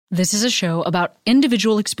This is a show about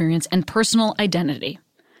individual experience and personal identity.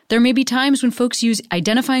 There may be times when folks use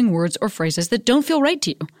identifying words or phrases that don't feel right to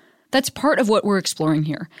you. That's part of what we're exploring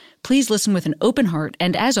here. Please listen with an open heart,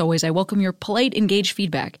 and as always, I welcome your polite, engaged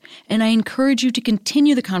feedback, and I encourage you to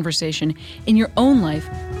continue the conversation in your own life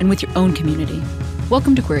and with your own community.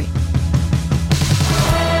 Welcome to Query.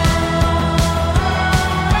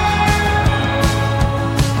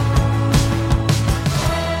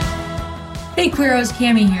 Hey Queeros,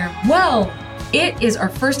 Cammie here. Well, it is our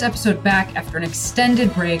first episode back after an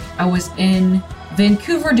extended break. I was in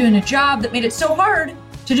Vancouver doing a job that made it so hard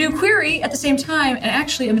to do Query at the same time, and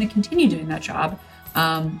actually I'm going to continue doing that job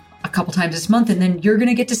a couple times this month, and then you're going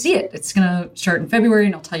to get to see it. It's going to start in February,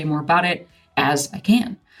 and I'll tell you more about it as I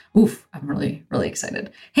can. Oof, I'm really, really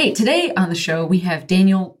excited. Hey, today on the show, we have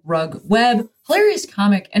Daniel Webb, hilarious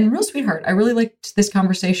comic and real sweetheart. I really liked this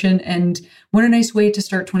conversation, and what a nice way to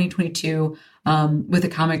start 2022 with a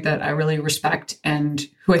comic that I really respect and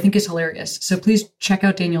who I think is hilarious. So please check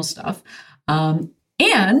out Daniel's stuff.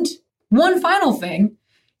 And one final thing,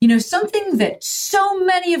 something that so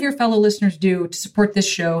many of your fellow listeners do to support this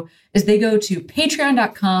show is they go to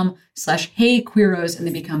patreon.com/heyqueeros and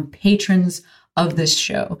they become patrons of this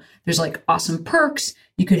show. There's like awesome perks.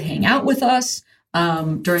 You could hang out with us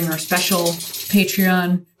during our special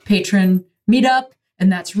Patreon patron meetup.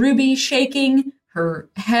 And that's Ruby shaking her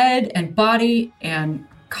head and body and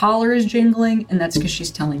collar is jingling. And that's because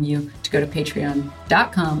she's telling you to go to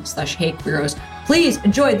patreon.com/heyqueeros. Please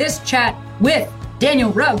enjoy this chat with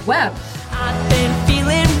Daniel Webb. I've been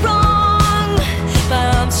feeling wrong,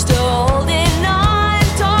 but I'm still holding on,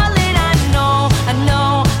 darling. I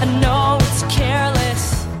know it's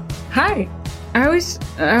careless. Hi. I always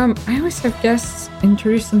have guests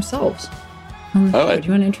introduce themselves. Do you want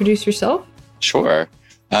to introduce yourself? Sure.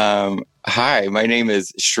 Hi, my name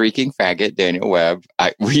is Shrieking Faggot Daniel Webb.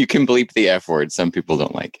 You can bleep the F word. Some people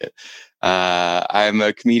don't like it. I'm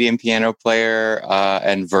a comedian, piano player,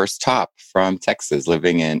 and verse top from Texas,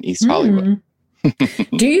 living in East Hollywood.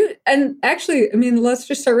 Do you? And actually, let's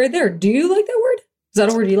just start right there. Do you like that word? Is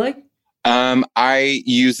that a word you like? I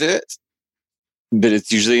use it, but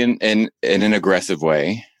it's usually in an aggressive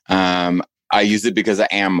way. I use it because I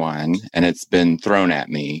am one, and it's been thrown at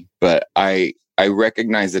me. But I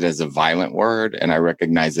recognize it as a violent word, and I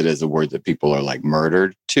recognize it as a word that people are like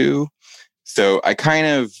murdered to. So I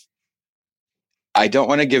don't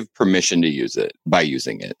want to give permission to use it by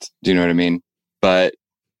using it. Do you know what I mean? But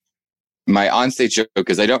my onstage joke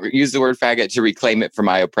is I don't use the word faggot to reclaim it from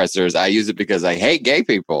my oppressors. I use it because I hate gay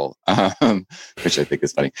people, which I think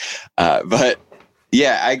is funny. But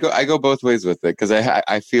yeah, I go both ways with it because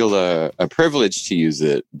I feel a privilege to use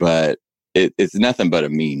it, but it's nothing but a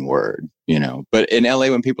mean word, But in LA,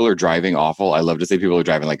 when people are driving awful, I love to say people are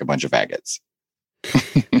driving like a bunch of faggots.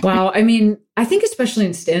 Wow. I think especially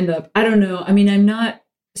in stand-up, I don't know. I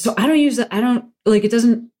don't use it. I don't like,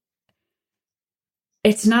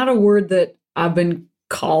 it's not a word that I've been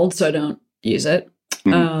called, so I don't use it.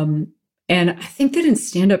 Mm-hmm. And I think that in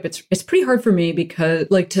stand-up, it's pretty hard for me because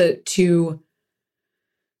I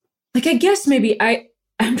guess maybe I'm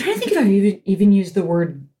trying to think if I've even used the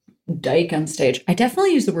word dyke on stage. I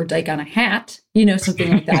definitely use the word dyke on a hat, something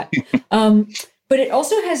like that. But it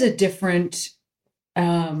also has a different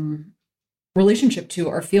relationship to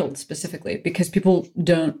our field specifically because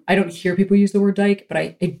I don't hear people use the word dyke, but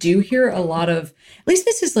I do hear a lot of, at least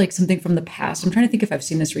this is like something from the past. I'm trying to think if I've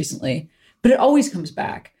seen this recently, but it always comes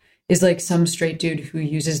back is like some straight dude who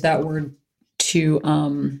uses that word to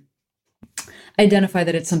identify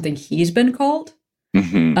that it's something he's been called.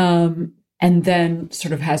 Mm-hmm. And then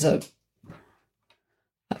sort of has a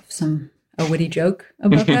witty joke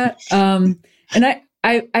about that. And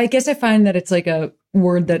I guess I find that it's like a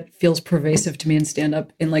word that feels pervasive to me in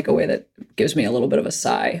stand-up in like a way that gives me a little bit of a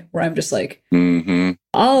sigh where I'm just like, mm-hmm.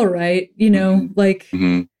 All right,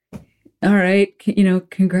 mm-hmm. All right,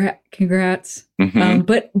 congrats. Mm-hmm.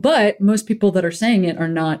 But most people that are saying it are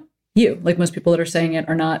not you. Like most people that are saying it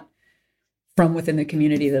are not from within the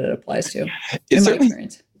community that it applies to, in my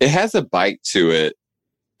experience. It has a bite to it.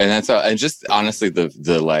 And that's all, and just honestly,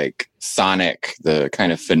 the like sonic, the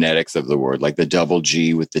kind of phonetics of the word, like the double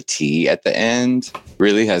G with the T at the end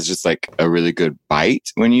really has just like a really good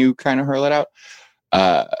bite when you kind of hurl it out.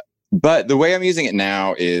 But the way I'm using it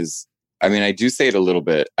now is, I do say it a little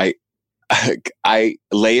bit. I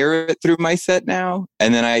layer it through my set now.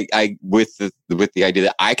 And then I with the idea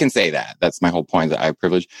that I can say that. That's my whole point, that I have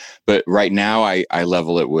privilege. But right now I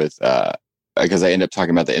level it with, because I end up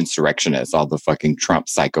talking about the insurrectionists, all the fucking Trump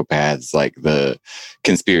psychopaths, like the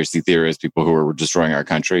conspiracy theorists, people who are destroying our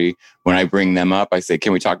country. When I bring them up, I say,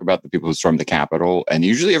 can we talk about the people who stormed the Capitol? And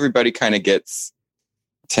usually everybody kind of gets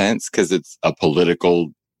tense because it's a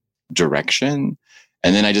political direction.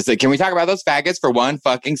 And then I just say, can we talk about those faggots for one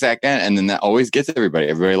fucking second? And then that always gets everybody.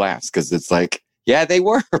 Everybody laughs because it's like, yeah, they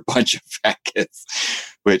were a bunch of faggots,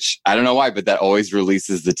 which I don't know why, but that always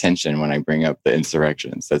releases the tension when I bring up the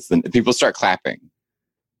insurrections. People start clapping.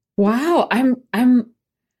 Wow.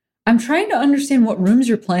 I'm trying to understand what rooms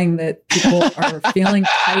you're playing that people are feeling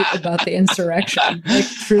tight about the insurrection. Like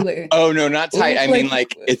truly. Oh no, not tight. I mean,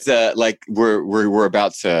 like it's like we're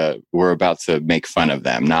about to make fun of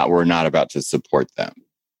them. We're not about to support them.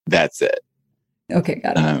 That's it. Okay,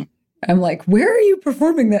 got it. I'm like, where are you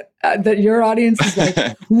performing that your audience is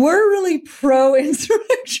like, we're really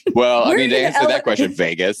pro-insurrection? Well, I mean, to answer that question,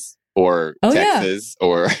 Vegas or Texas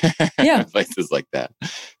or places like that,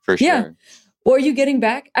 for sure. Yeah. Or are you getting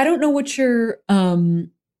back? I don't know what your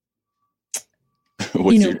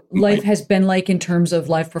life has been like in terms of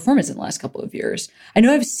live performance in the last couple of years. I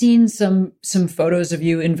know I've seen some photos of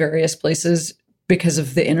you in various places because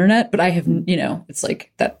of the internet, but I have, it's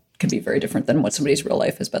like that can be very different than what somebody's real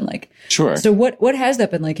life has been like. Sure. So what has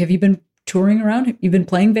that been like? Have you been touring around? Have you been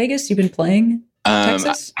playing Vegas? You've been playing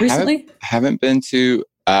Texas recently? Haven't been to,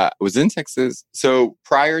 was in Texas. So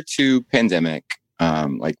prior to pandemic,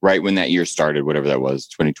 like right when that year started, whatever that was,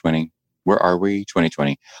 2020, where are we?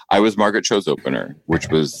 2020. I was Margaret Cho's opener, which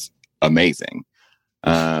was amazing.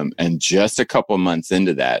 And just a couple months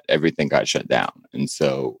into that, everything got shut down. And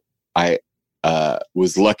so I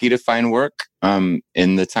was lucky to find work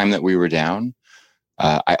in the time that we were down.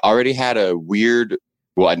 I already had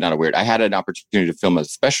I had an opportunity to film a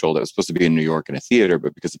special that was supposed to be in New York in a theater,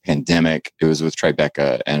 but because of pandemic, it was with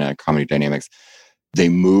Tribeca and Comedy Dynamics. They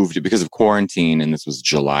moved it because of quarantine, and this was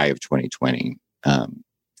July of 2020.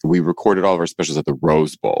 We recorded all of our specials at the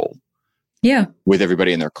Rose Bowl. Yeah. With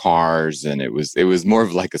everybody in their cars, and it was more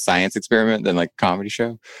of like a science experiment than like a comedy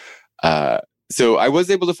show. So I was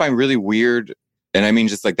able to find really weird, and I mean,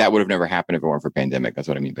 just like that would have never happened if it weren't for pandemic. That's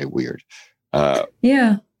what I mean by weird.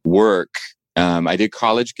 Work. I did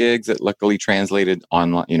college gigs that luckily translated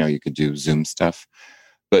online. You could do Zoom stuff.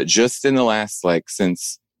 But just in the last,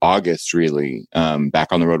 since August, really, back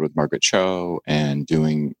on the road with Margaret Cho and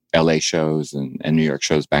doing LA shows and New York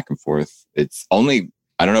shows back and forth. It's only,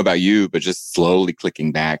 I don't know about you, but just slowly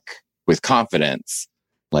clicking back with confidence,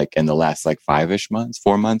 like in the last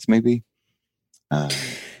 4 months, maybe.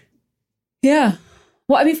 Yeah.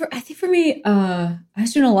 Well, I mean, I think for me, I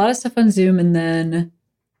was doing a lot of stuff on Zoom, and then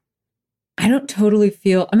I don't totally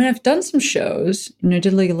feel, I mean, I've done some shows, I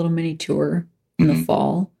did like a little mini tour in the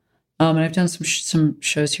fall. And I've done some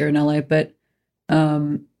shows here in LA, but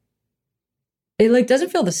it doesn't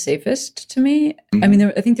feel the safest to me. I mean,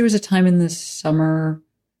 I think there was a time in the summer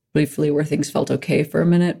briefly where things felt okay for a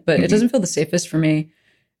minute, but it doesn't feel the safest for me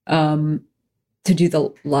to do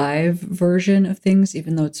the live version of things,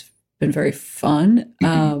 even though it's been very fun.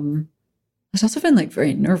 It's also been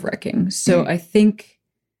very nerve-wracking. So I think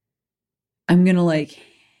I'm going to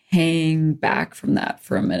hang back from that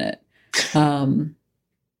for a minute. I'm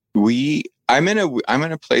in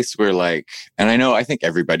a place where and I think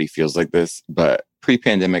everybody feels like this, but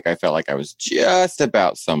pre-pandemic, I felt like I was just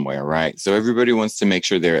about somewhere, right? So everybody wants to make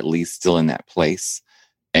sure they're at least still in that place.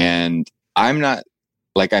 And I'm not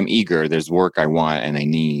I'm eager. There's work I want and I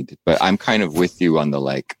need, but I'm kind of with you on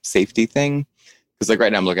the safety thing. Because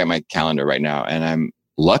right now I'm looking at my calendar right now and I'm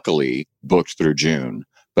luckily booked through June,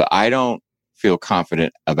 but I don't feel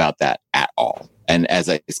confident about that at all. And as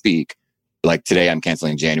I speak, today I'm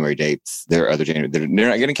canceling January dates. There are other January, they're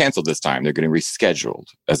not getting canceled this time. They're getting rescheduled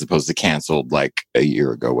as opposed to canceled a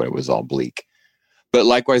year ago when it was all bleak. But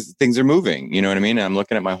likewise, things are moving, you know what I mean? And I'm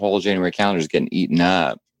looking at my whole January calendar is getting eaten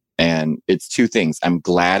up. And it's two things. I'm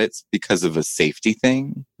glad it's because of a safety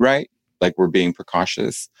thing, right? We're being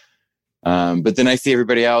precautious. But then I see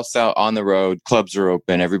everybody else out on the road. Clubs are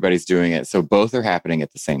open. Everybody's doing it. So both are happening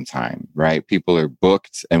at the same time, right? People are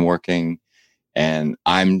booked and working. And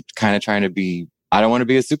I'm kind of trying to I don't want to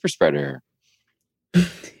be a super spreader.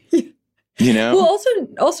 Well,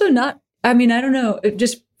 also not, I mean, I don't know.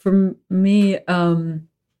 Just for me,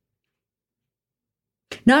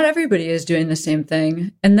 not everybody is doing the same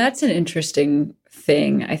thing. And that's an interesting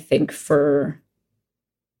thing, I think, for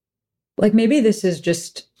maybe this is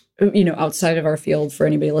just, outside of our field for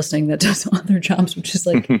anybody listening that does other jobs, which is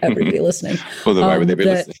everybody listening. Well, then why would they be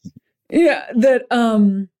listening? Yeah. That,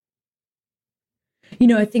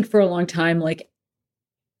 I think for a long time,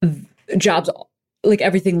 jobs like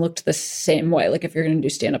everything looked the same way. Like if you're going to do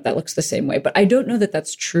stand up, that looks the same way. But I don't know that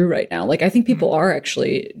that's true right now. Like I think people are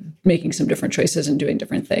actually making some different choices and doing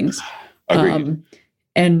different things.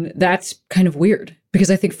 And that's kind of weird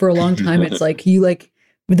because I think for a long time, it's like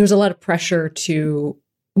there's a lot of pressure to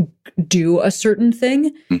do a certain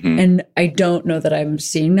thing. And I don't know that I'm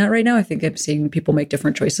seeing that right now. I think I'm seeing people make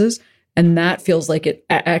different choices. And that feels like it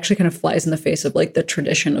actually kind of flies in the face of like the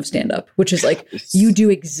tradition of stand-up, which is like you do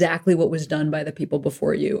exactly what was done by the people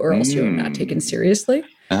before you, or else you're not taken seriously.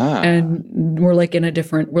 And we're like in a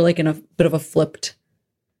bit of a flipped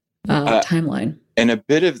timeline. And a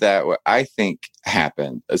bit of that, what I think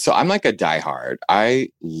happened. So I'm like a diehard. I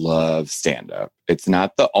love stand-up. It's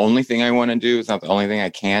not the only thing I want to do. It's not the only thing I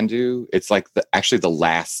can do. It's like actually the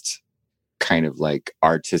last kind of like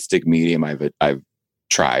artistic medium I've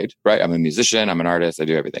tried, right? I'm a musician. I'm an artist. I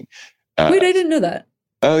do everything. Wait, I didn't know that.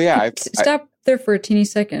 Oh yeah. Stop there for a teeny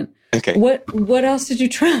second. Okay. What else did you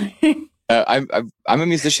try? I'm a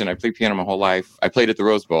musician. I played piano my whole life. I played at the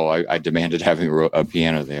Rose Bowl. I demanded having a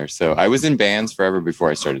piano there. So I was in bands forever before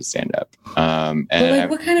I started stand up.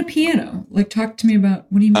 What kind of piano? Like, talk to me about,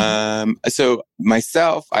 what do you mean? So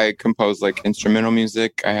myself, I compose like instrumental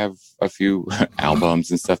music. I have a few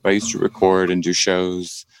albums and stuff. I used to record and do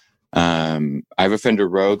shows. I have a Fender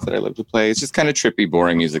Rhodes that I love to play. It's just kind of trippy,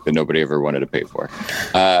 boring music that nobody ever wanted to pay for.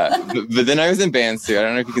 But then I was in bands too. I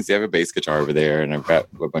don't know if you can see, I have a bass guitar over there and I've got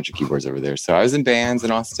a bunch of keyboards over there. So I was in bands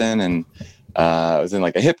in Austin and I was in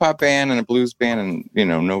like a hip hop band and a blues band and,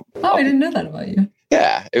 I didn't know that about you.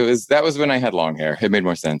 Yeah, that was when I had long hair. It made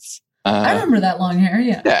more sense. I remember that long hair.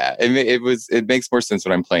 Yeah. Yeah. It makes more sense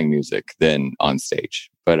when I'm playing music than on stage.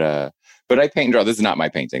 But I paint and draw. This is not my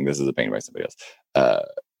painting. This is a painting by somebody else.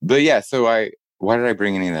 But yeah, so why did I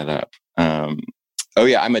bring any of that up? I'm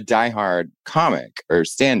a diehard comic or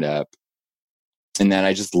stand-up, and then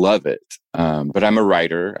I just love it. But I'm a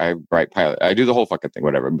writer. I write pilot. I do the whole fucking thing,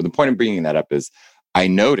 whatever. But the point of bringing that up is I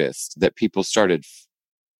noticed that people started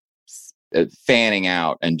fanning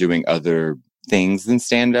out and doing other things than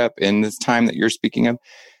stand-up in this time that you're speaking of.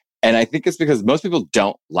 And I think it's because most people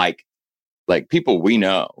don't like people we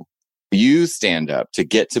know use stand-up to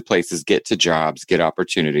get to places, get to jobs, get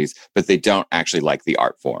opportunities, but they don't actually like the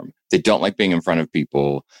art form. They don't like being in front of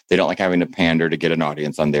people. They don't like having to pander to get an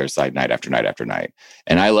audience on their side night after night after night.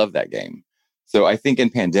 And I love that game. So I think in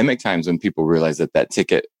pandemic times when people realize that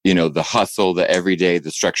ticket, the hustle, the everyday,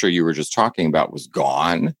 the structure you were just talking about was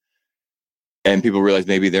gone. And people realized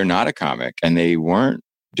maybe they're not a comic and they weren't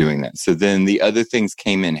doing that. So then the other things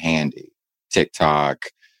came in handy. TikTok,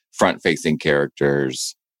 front-facing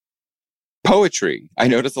characters, poetry. I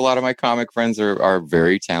notice a lot of my comic friends are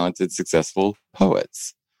very talented, successful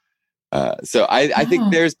poets. So I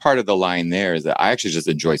think there's part of the line there is that I actually just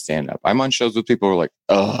enjoy stand-up. I'm on shows with people who are like,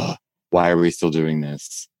 oh, why are we still doing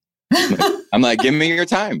this? I'm like, give me your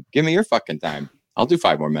time. Give me your fucking time. I'll do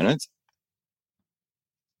 5 more minutes.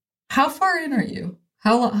 How far in are you?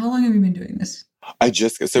 How long have you been doing this?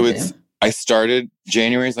 I started,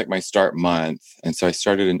 January is like my start month. And so I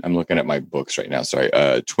started, I'm looking at my books right now. Sorry,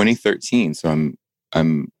 2013. So I'm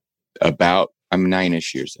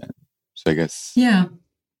 9-ish years in. So I guess. Yeah.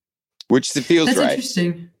 Which it feels That's right. That's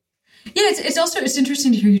interesting. Yeah. It's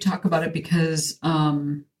interesting to hear you talk about it because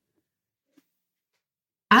I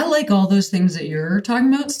like all those things that you're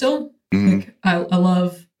talking about still. Mm-hmm. Like I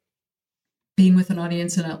love being with an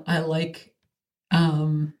audience and I like,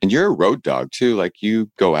 and you're a road dog too. Like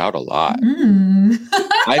you go out a lot.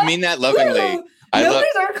 I mean that lovingly.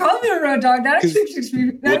 Nobody's ever called me a road dog. That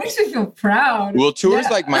makes me feel proud. Well, tours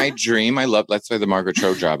like my dream. I love. That's why the Margaret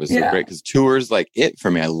Cho job is so great because tours like it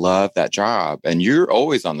for me. I love that job, and you're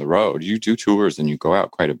always on the road. You do tours and you go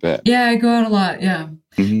out quite a bit. Yeah, I go out a lot. Yeah,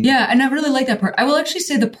 yeah, and I really like that part. I will actually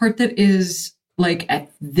say the part that is like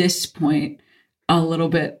at this point a little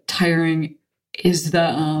bit tiring is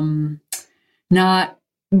the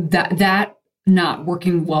not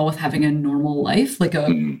working well with having a normal life, like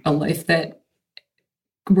a life that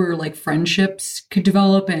where like friendships could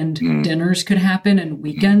develop and dinners could happen and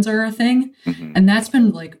weekends are a thing. And that's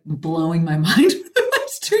been like blowing my mind for the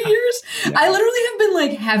last 2 years. Yeah. I literally have been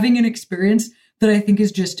like having an experience that I think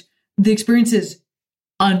is just, the experience is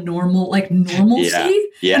a normalcy.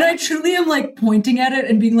 Yeah. And I truly am like pointing at it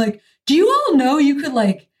and being like, do you all know you could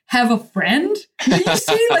like have a friend that you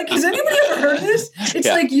see? Like, has anybody ever heard of this? It's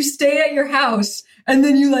like you stay at your house and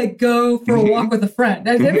then you like go for a walk with a friend.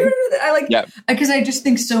 Have you ever heard of that? Because I just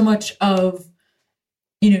think so much of,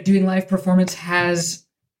 doing live performance has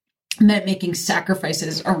meant making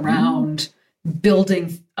sacrifices around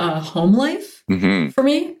building a home life for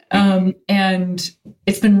me. And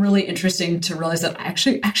it's been really interesting to realize that I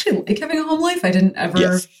actually like having a home life. I didn't ever.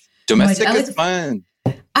 Yes. Domestic is fun.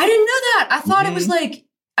 I didn't know that. I thought it was like,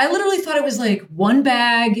 I literally thought it was like one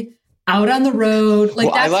bag out on the road. Like,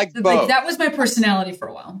 I like both. Like, that was my personality for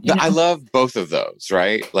a while. You know? I love both of those,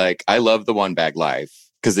 right? Like, I love the one bag life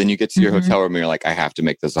because then you get to your hotel room and you're like, I have to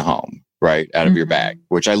make this a home, right? Out of your bag,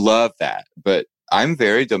 which I love that. But I'm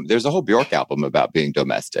very, there's a whole Bjork album about being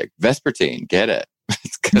domestic. Vespertine, get it.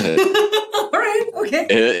 It's good. All right. Okay.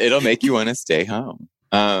 It'll make you want to stay home.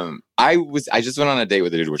 I just went on a date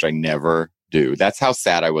with a dude, which I never do. That's how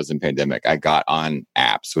sad I was in pandemic. I got on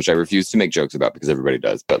apps, which I refuse to make jokes about because everybody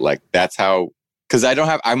does. But like, that's how, because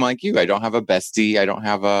I'm like you. I don't have a bestie. I don't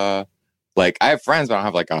have I have friends, but I don't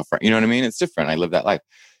have like a friend. You know what I mean? It's different. I live that life.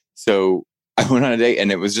 So I went on a date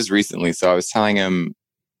and it was just recently. So I was telling him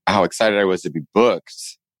how excited I was to be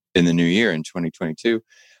booked in the new year in 2022.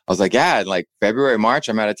 I was like, yeah, like February, March,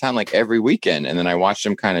 I'm out of town like every weekend. And then I watched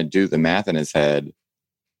him kind of do the math in his head.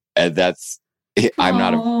 And I'm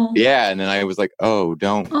not and then I was like, oh,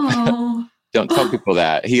 don't tell people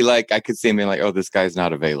that. I could see him being like, oh, this guy's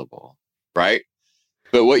not available. Right.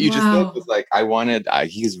 But what you just said was like,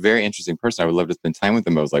 he's a very interesting person. I would love to spend time with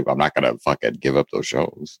him. I was like, well, I'm not going to fucking give up those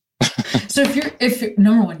shows. So if you're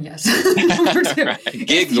number one, yes. Number two, right.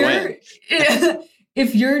 Gigs win.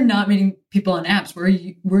 If you're not meeting people on apps, where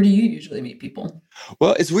do you usually meet people?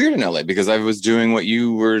 Well, it's weird in LA because I was doing what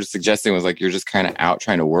you were suggesting was like, you're just kind of out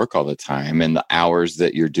trying to work all the time. And the hours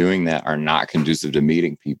that you're doing that are not conducive to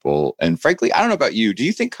meeting people. And frankly, I don't know about you.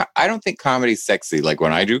 I don't think comedy's sexy. Like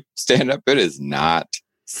when I do stand up, it is not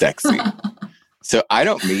sexy. So I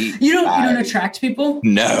don't meet. You don't attract people?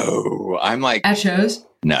 No. I'm like. At shows?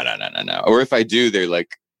 No. Or if I do, they're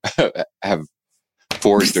like, have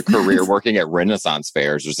forged a career working at Renaissance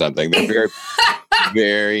fairs or something. They're very,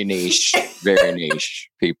 very niche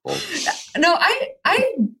people. No,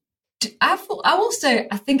 I will say,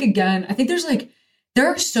 I think there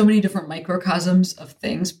are so many different microcosms of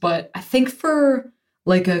things, but I think for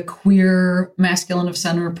like a queer masculine of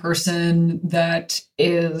center person that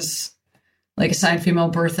is like assigned female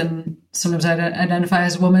birth and sometimes I identify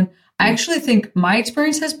as a woman, I actually think my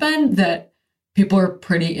experience has been that people are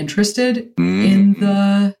pretty interested in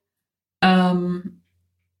the,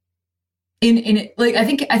 in it. Like, I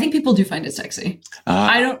think people do find it sexy.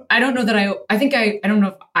 I don't know that I don't know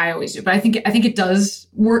if I always do, but I think it does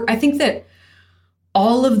work. I think that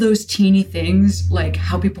all of those teeny things, like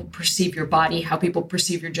how people perceive your body, how people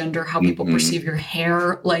perceive your gender, how people perceive your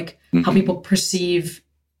hair, like how people perceive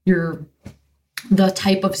the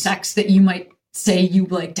type of sex that you might say you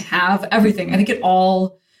like to have, everything. I think it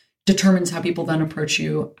all determines how people then approach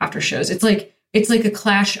you after shows. It's like a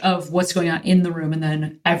clash of what's going on in the room and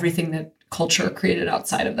then everything that culture created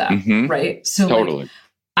outside of that. Right. So totally. Like,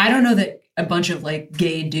 I don't know that a bunch of like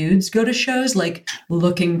gay dudes go to shows like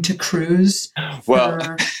looking to cruise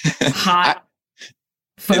for hot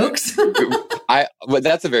folks. Well,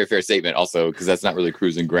 that's a very fair statement also, because that's not really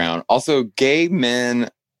cruising ground. Also, gay men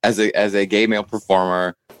as a gay male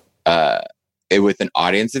performer, with an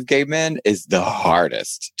audience of gay men is the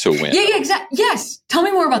hardest to win. Yeah, exactly. Yes. Tell me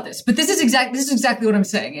more about this. But this is exactly what I'm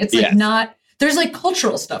saying. It's like there's like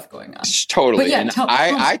cultural stuff going on. Totally. But yeah, and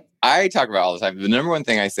I talk about all the time. The number one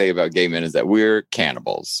thing I say about gay men is that we're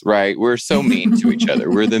cannibals, right? We're so mean to each other.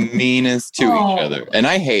 We're the meanest to each other. And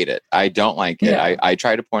I hate it. I don't like it. Yeah. I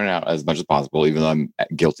try to point it out as much as possible, even though I'm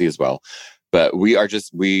guilty as well. But we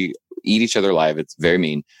eat each other alive. It's very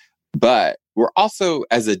mean. But we're also,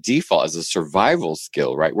 as a default, as a survival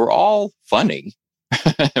skill, right? We're all funny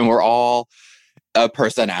and we're all a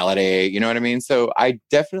personality, you know what I mean? So I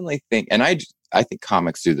definitely think, and I think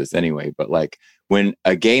comics do this anyway, but like when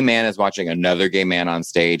a gay man is watching another gay man on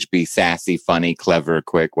stage be sassy, funny, clever,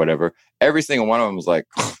 quick, whatever, every single one of them was like,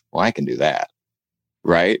 well, I can do that.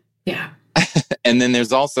 Right? Yeah. And then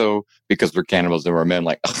there's also, because we're cannibals and we're men,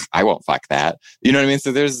 like, I won't fuck that. You know what I mean?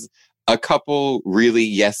 So there's a couple really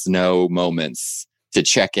yes-no moments to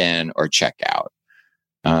check in or check out.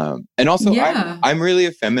 And also, I'm really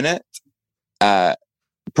effeminate,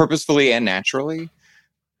 purposefully and naturally.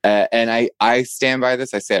 And I stand by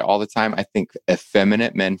this. I say it all the time. I think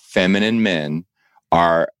effeminate men, feminine men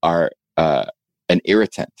are an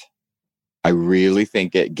irritant. I really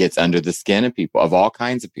think it gets under the skin of people, of all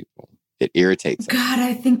kinds of people. It irritates them. God,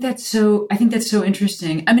 I think that's so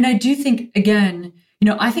interesting. I mean, I do think, again,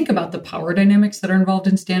 I think about the power dynamics that are involved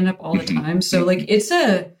in stand-up all the time. So like it's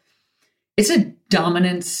a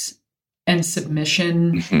dominance and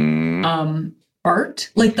submission art.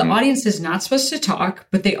 Like the audience is not supposed to talk,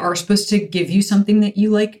 but they are supposed to give you something that you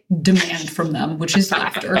like demand from them, which is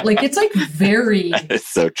laughter. Like it's like very It's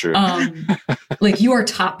so true. Like you are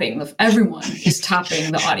topping, everyone is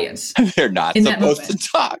topping the audience. They're not supposed to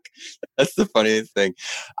talk. That's the funniest thing.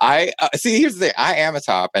 I see, here's the thing. I am a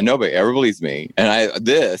top and nobody ever believes me. And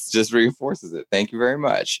this just reinforces it. Thank you very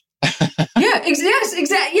much. Yes,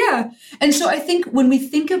 exactly. Yeah. And so I think when we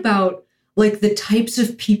think about like the types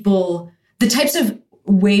of people, the types of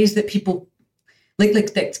ways that people like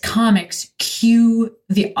that comics cue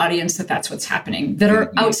the audience that's what's happening, that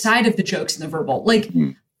are outside of the jokes and the verbal, like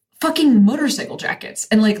fucking motorcycle jackets.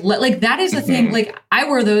 And like that is a thing. Like I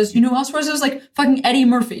wear those, you know who else wears those? Like fucking Eddie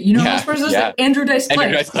Murphy. You know who else wears those? Like Andrew Dice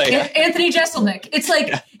Clay, Anthony Jeselnik. It's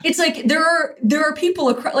like there are people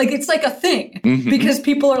like it's like a thing because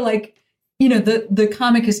people are like, you know, the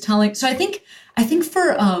comic is telling. So I think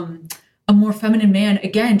for a more feminine man,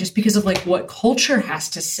 again, just because of like what culture has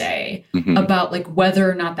to say about like whether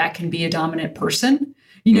or not that can be a dominant person.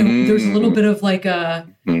 You know, there's a little bit of like a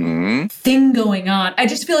thing going on. I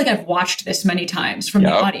just feel like I've watched this many times from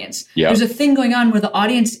the audience. There's a thing going on where the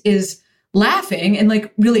audience is laughing and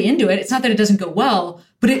like really into it. It's not that it doesn't go well,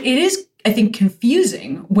 but it is, I think,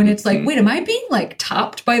 confusing when it's like, wait, am I being like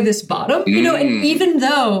topped by this bottom? You know, and even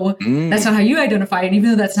though that's not how you identify it, and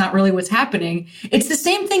even though that's not really what's happening, it's the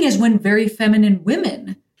same thing as when very feminine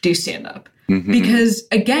women do stand up. Because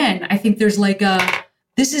again, I think there's like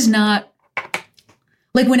this is not,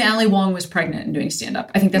 like when Ali Wong was pregnant and doing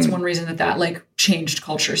stand-up, I think that's one reason that like changed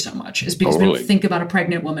culture so much, is because we don't think about a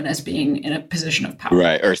pregnant woman as being in a position of power.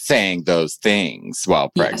 Right. Or saying those things while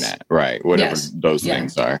pregnant. Right. Whatever those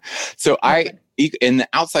things are. So in the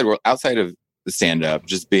outside world, outside of the stand-up,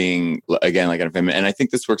 just being, again, like a feminine, and I think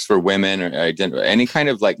this works for women or any kind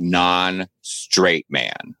of like non-straight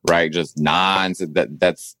man, right? Just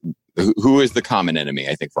that's who is the common enemy,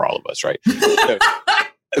 I think, for all of us, right? So,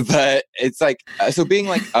 but it's like, so being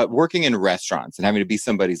like working in restaurants and having to be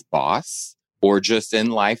somebody's boss, or just in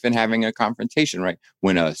life and having a confrontation, right?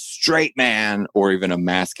 When a straight man or even a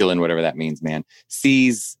masculine, whatever that means, man,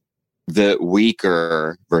 sees the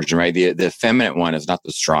weaker version, right? The feminine one is not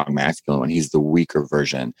the strong masculine one. He's the weaker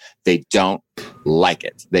version. They don't like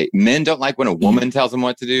it. Men don't like when a woman tells them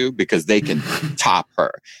what to do because they can top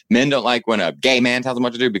her. Men don't like when a gay man tells them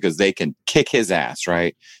what to do because they can kick his ass,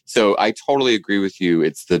 right? So I totally agree with you.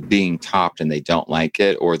 It's the being topped and they don't like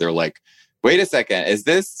it, or they're like, wait a second, is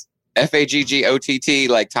this FAGGOTT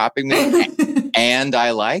like topping me? And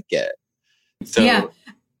I like it. So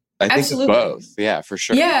I think it's both. Yeah, for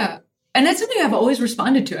sure. Yeah. And that's something I've always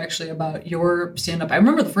responded to, actually, about your stand-up. I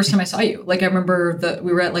remember the first time I saw you. Like, I remember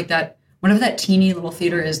we were at like that, whatever that teeny little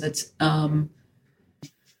theater is that's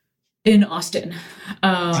in Austin.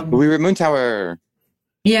 We were at Moon Tower.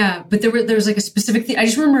 Yeah, but there was like a specific thing. I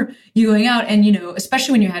just remember you going out and, you know,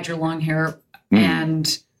 especially when you had your long hair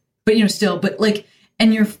but, you know, still, but like,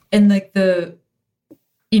 and like the,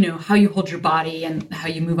 you know, how you hold your body and how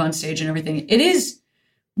you move on stage and everything. It is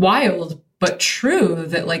wild, but true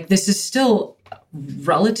that like this is still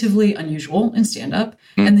relatively unusual in stand-up.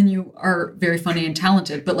 And then you are very funny and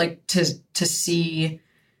talented, but like to see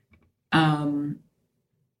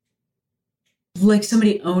like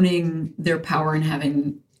somebody owning their power and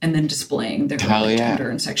having, and then displaying their gender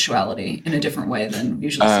and sexuality in a different way than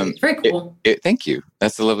usually see. It's very cool. Thank you.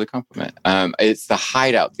 That's a lovely compliment. It's the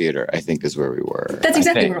Hideout Theater, I think, is where we were. That's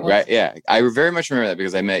exactly where it was. Right? Yeah. I very much remember that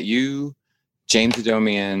because I met you, James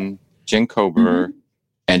Adomian, Jen Kober,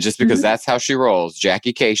 and just because that's how she rolls,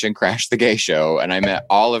 Jackie Cation crashed the gay show, and I met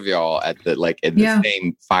all of y'all at the the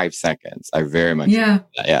same 5 seconds. I very much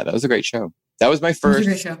that was a great show. That was my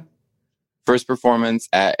first performance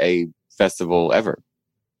at a festival ever.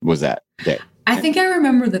 Was that day? I think I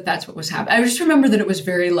remember that's what was happening. I just remember that it was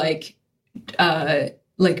very like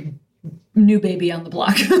new baby on the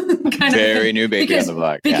block. Very new baby on the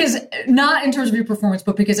block. Because not in terms of your performance,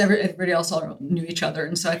 but because everybody else all knew each other.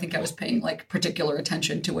 And so I think I was paying like particular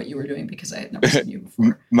attention to what you were doing because I had never seen you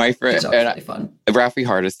before. My friend, it was really fun. Ralphie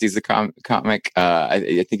Hardest, a comic. I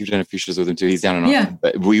think you've done a few shows with him too. He's down in Austin.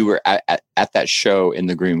 But we were at that show in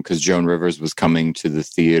the Green because Joan Rivers was coming to the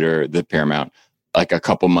theater, the Paramount, like a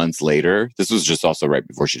couple months later. This was just also right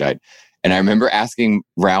before she died. And I remember asking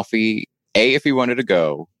Ralphie, if he wanted to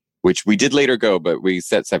go, which we did later go, but we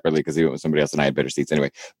sat separately because he went with somebody else and I had better seats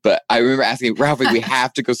anyway. But I remember asking, Ralphie, we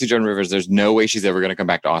have to go see Joan Rivers. There's no way she's ever going to come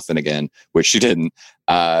back to Austin again, which she didn't.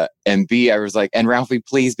 And B, I was like, and Ralphie,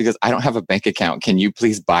 please, because I don't have a bank account, can you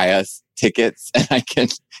please buy us tickets and I can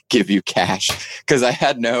give you cash? Because I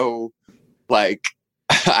had no,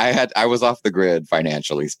 I was off the grid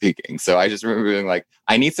financially speaking. So I just remember being like,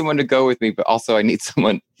 I need someone to go with me, but also I need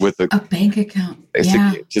someone with a bank account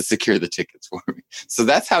to secure the tickets for me. So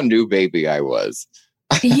that's how new baby I was.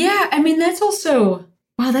 Yeah. I mean, that's also,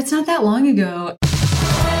 wow, that's not that long ago.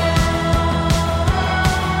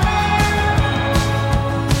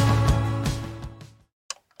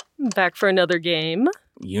 Back for another game.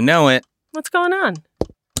 You know it. What's going on?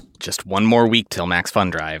 Just one more week till Max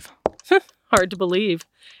Fun Drive. Hard to believe.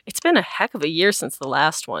 It's been a heck of a year since the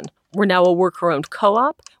last one. We're now a worker-owned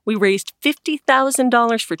co-op. We raised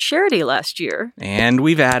 $50,000 for charity last year. And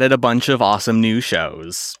we've added a bunch of awesome new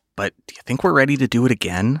shows. But do you think we're ready to do it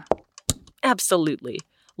again? Absolutely.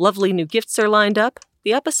 Lovely new gifts are lined up.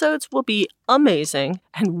 The episodes will be amazing.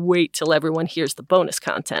 And wait till everyone hears the bonus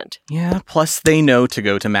content. Yeah, plus they know to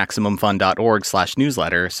go to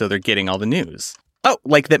MaximumFun.org/newsletter, so they're getting all the news. Oh,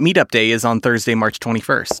 like that meetup day is on Thursday, March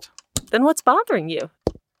 21st. Then what's bothering you?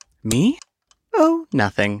 Me? Oh,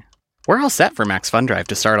 nothing. We're all set for Max Fun Drive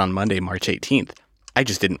to start on Monday, March 18th. I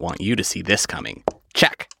just didn't want you to see this coming.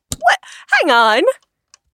 Check. What? Hang on.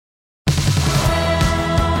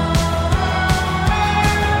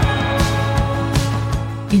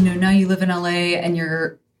 Now you live in LA and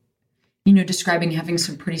you're, describing having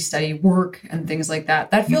some pretty steady work and things like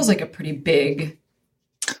that. That feels like a pretty big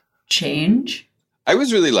change. I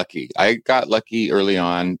was really lucky. I got lucky early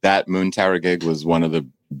on. That Moon Tower gig was one of the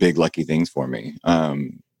big lucky things for me.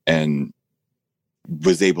 And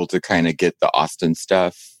was able to kind of get the Austin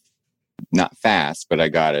stuff, not fast, but I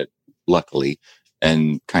got it luckily,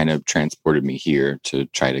 and kind of transported me here to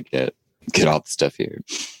try to get all the stuff here.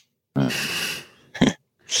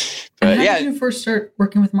 But how did you first start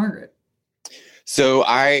working with Margaret? So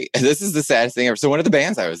this is the saddest thing ever. So one of the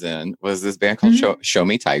bands I was in was this band called Show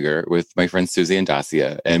Me Tiger with my friends Susie and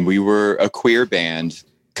Dacia. And we were a queer band,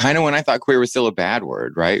 kind of when I thought queer was still a bad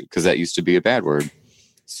word, right? Because that used to be a bad word.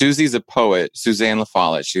 Susie's a poet. Suzanne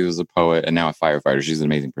LaFollette, she was a poet and now a firefighter. She's an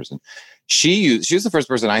amazing person. She was the first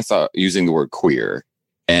person I saw using the word queer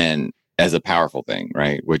and as a powerful thing,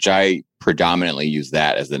 right? Which I predominantly use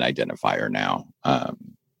that as an identifier now.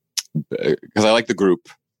 Because I like the group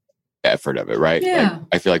effort of it, right? Yeah. Like,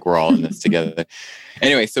 I feel like we're all in this together.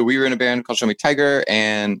 Anyway, so we were in a band called Show Me Tiger,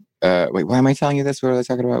 and wait, why am I telling you this? What was I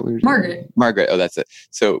talking about? Margaret. Oh, that's it.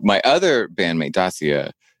 So my other bandmate,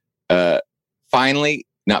 Dacia,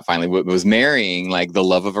 was marrying like the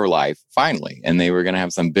love of her life, finally. And they were going to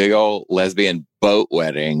have some big old lesbian boat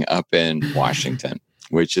wedding up in Washington,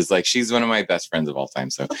 which is like, she's one of my best friends of all time.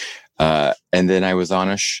 So, and then I was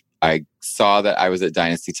on I saw that I was at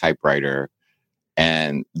Dynasty Typewriter,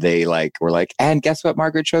 and they were like, and guess what?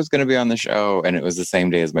 Margaret Cho is going to be on the show. And it was the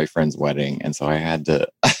same day as my friend's wedding. And so I had to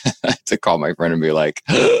to call my friend and be like,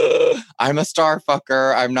 I'm a star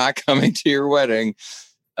fucker. I'm not coming to your wedding.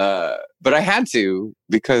 But I had to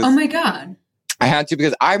because... Oh my God. I had to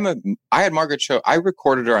because I had Margaret Cho. I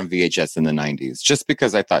recorded her on VHS in the 90s just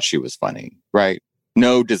because I thought she was funny, right?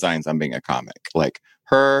 No designs on being a comic. Like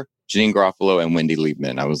her, Janine Garofalo, and Wendy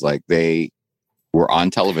Liebman. I was like, they were on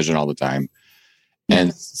television all the time.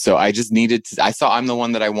 And so I just needed to, I saw I'm the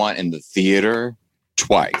One That I Want in the theater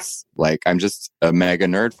twice. Like, I'm just a mega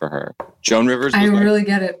nerd for her. Joan Rivers. I really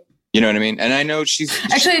get it. You know what I mean? And I know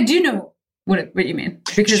Actually, I do know what you mean.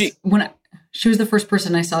 Because she was the first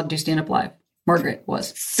person I saw do stand up live. Margaret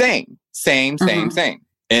was. Same.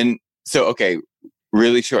 And so, okay,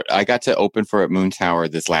 really short. I got to open for at Moon Tower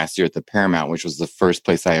this last year at the Paramount, which was the first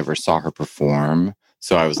place I ever saw her perform.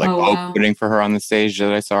 So I was like opening for her on the stage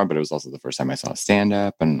that I saw, but it was also the first time I saw stand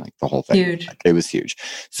up and like the whole thing. Huge. It was huge.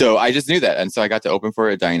 So I just knew that. And so I got to open for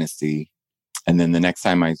her at Dynasty. And then the next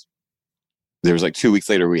time there was like 2 weeks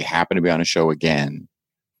later, we happened to be on a show again.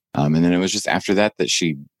 And then it was just after that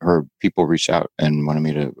her people reached out and wanted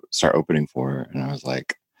me to start opening for her. And I was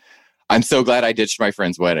like, I'm so glad I ditched my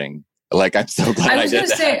friend's wedding. Like, I'm so glad I did that. I was going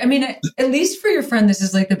to say, I mean, at least for your friend, this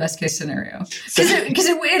is like the best case scenario. Because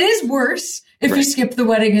it is worse if you skip the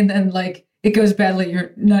wedding and then like it goes badly.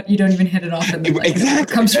 You don't even hit it off. And then, like,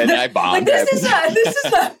 exactly. Comes and I bombed. Like, this is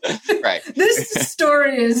right. This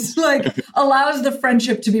story is like allows the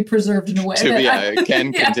friendship to be preserved in a way that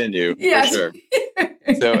can continue for sure.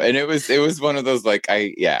 So, and it was one of those like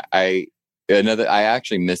I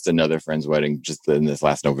actually missed another friend's wedding just in this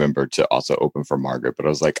last November to also open for Margaret. But I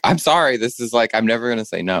was like, I'm sorry. This is like, I'm never going to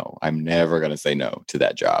say no. I'm never going to say no to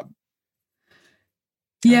that job.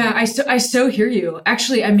 Yeah, I so hear you.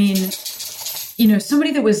 Actually, I mean,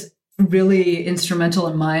 somebody that was really instrumental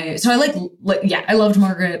in so I I loved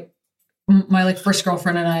Margaret my like first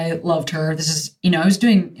girlfriend and I loved her. This is, I was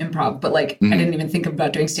doing improv, but like I didn't even think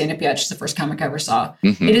about doing stand-up yet. She's the first comic I ever saw.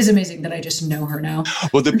 It is amazing that I just know her now.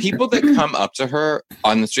 Well, the people that come up to her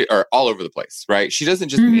on the street are all over the place, right? She doesn't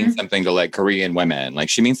just mean something to like Korean women. Like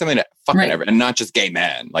she means something to fucking everyone, and not just gay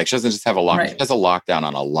men. Like she doesn't just have she has a lockdown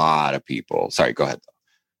on a lot of people. Sorry, go ahead.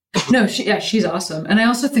 No, she's awesome. And I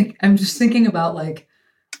also think, I'm just thinking about like,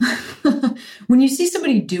 when you see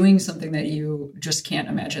somebody doing something that you just can't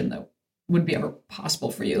imagine that would be ever possible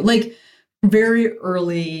for you. Like very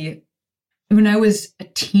early, when I was a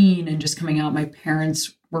teen and just coming out, my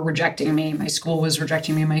parents were rejecting me. My school was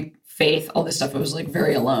rejecting me, my faith, all this stuff. I was like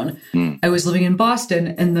very alone. I was living in Boston,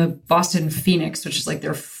 and the Boston Phoenix, which is like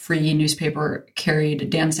their free newspaper, carried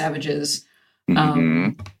Dan Savage's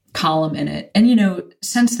column in it. And,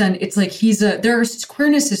 since then it's like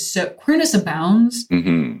queerness abounds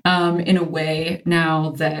in a way now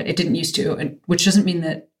that it didn't used to, which doesn't mean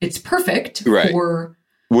that it's perfect for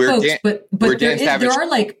folks, but there are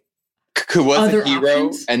like who was other a hero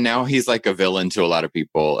options. And now he's like a villain to a lot of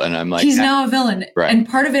people. And I'm like, he's now a villain. Right. And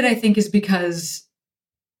part of it I think is because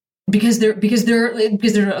there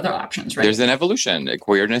are other options, right? There's an evolution.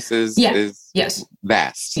 Queerness is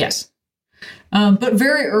vast. Yes. But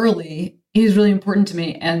very early, he was really important to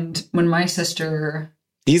me. And when my sister...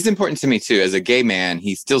 He's important to me, too. As a gay man,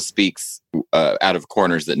 he still speaks out of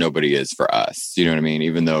corners that nobody is for us. You know what I mean?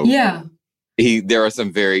 Even though there are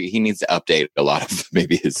some he needs to update a lot of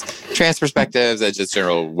maybe his trans perspectives as just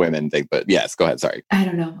general women think. But yes, go ahead. Sorry. I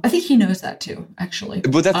don't know. I think he knows that, too, actually.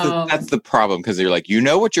 But that's the problem, because you're like,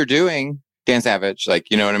 what you're doing, Dan Savage. Like,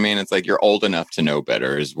 you know what I mean? It's like you're old enough to know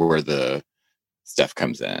better is where the stuff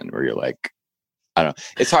comes in, where you're like, I don't know.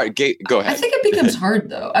 It's hard. Go ahead. I think it becomes hard,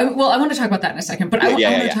 though. I want to talk about that in a second. But I want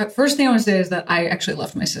to talk. First thing I want to say is that I actually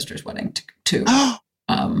left my sister's wedding to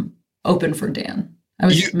open for Dan. I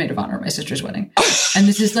was maid of honor at my sister's wedding, and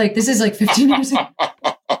this is like 15 years ago.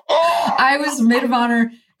 I was maid of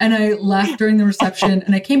honor, and I left during the reception,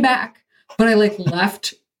 and I came back, but I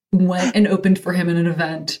left, went and opened for him in an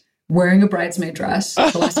event wearing a bridesmaid dress.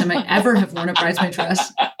 The last time I ever have worn a bridesmaid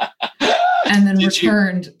dress. And then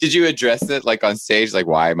returned. Did you address it on stage? Like,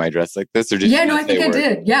 why am I dressed like this? Or did no, I think I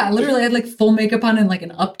did. Yeah, literally, I had full makeup on and an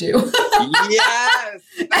updo. Yes,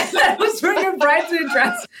 I was wearing a bridesmaid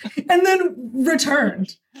dress, and then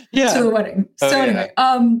returned to the wedding. So anyway,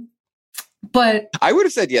 but I would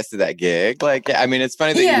have said yes to that gig. It's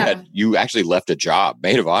funny that you actually left a job.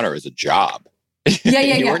 Maid of honor is a job.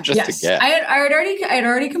 You weren't just a guest. I had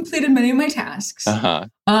already completed many of my tasks.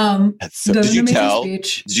 Did you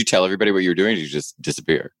tell everybody what you were doing? Or did you just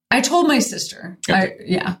disappear? I told my sister.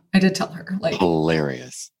 Okay. I did tell her.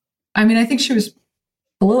 Hilarious. I think she was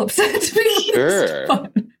a little upset to be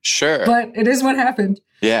honest. Sure. But it is what happened.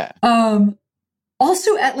 Yeah.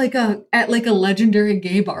 Also at a legendary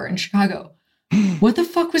gay bar in Chicago. What the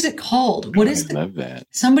fuck was it called? What is I love that.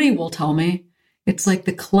 Somebody will tell me. It's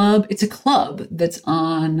the club. It's a club that's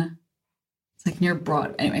on. It's near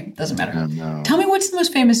Broad. Anyway, doesn't matter. Oh, no. Tell me what's the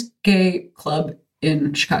most famous gay club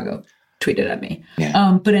in Chicago. Tweet it at me.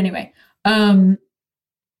 Yeah. But anyway, I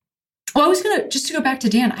was gonna just to go back to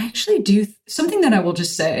Dan. I actually do something that I will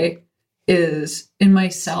just say is in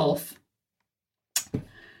myself.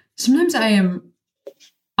 Sometimes I'm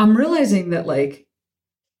realizing that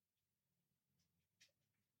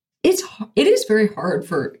it is very hard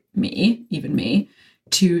for even me,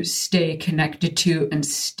 to stay connected to and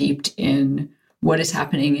steeped in what is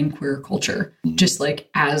happening in queer culture. Just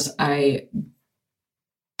as I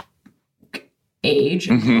age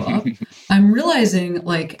and grow up, I'm realizing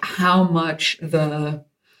how much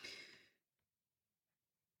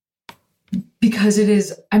because it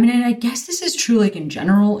is, and I guess this is true in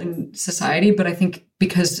general in society, but I think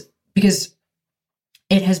because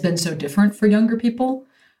it has been so different for younger people.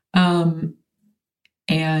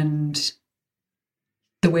 And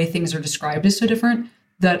the way things are described is so different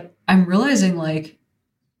that I'm realizing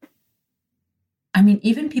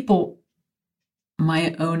even people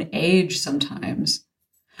my own age sometimes,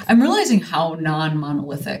 I'm realizing how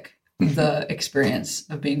non-monolithic the experience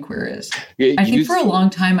of being queer is. I think for a long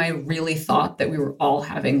time, I really thought that we were all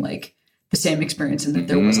having the same experience and that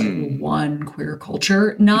there was one queer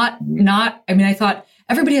culture. I thought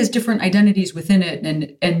everybody has different identities within it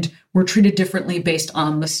and we're treated differently based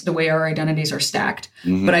on the way our identities are stacked.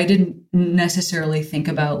 But I didn't necessarily think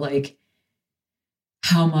about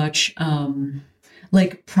how much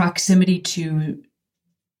proximity to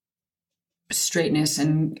straightness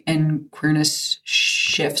and queerness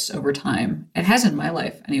shifts over time. It has in my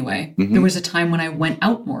life anyway. There was a time when I went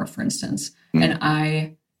out more, for instance, and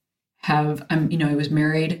I was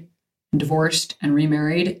married and divorced and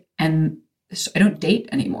remarried. And so I don't date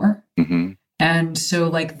anymore. Mm-hmm. And so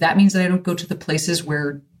like, that means that I don't go to the places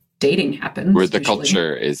where dating happens. Where the usually,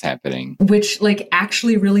 culture is happening. which like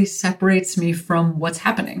actually really separates me from what's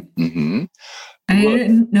happening. Mm-hmm. And I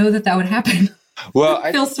didn't know that would happen. Well,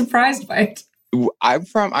 I feel surprised by it. I'm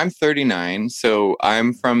 39, so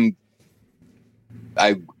I'm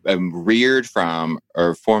reared from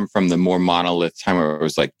or formed from the more monolith time where it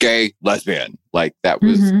was like gay, lesbian, like that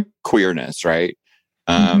was queerness, right?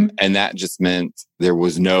 And that just meant there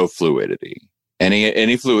was no fluidity.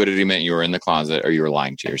 Any fluidity meant you were in the closet or you were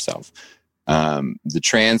lying to yourself. The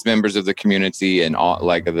trans members of the community and all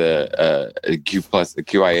like the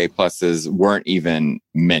QIA pluses weren't even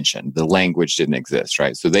mentioned. The language didn't exist,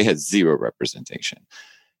 right? So they had zero representation.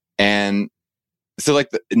 And so like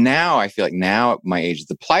now I feel like now at my age,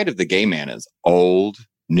 the plight of the gay man is old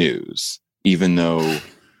news, even though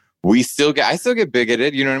I still get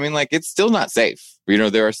bigoted. You know what I mean? Like it's still not safe. You know,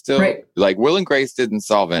 there are still like Will and Grace didn't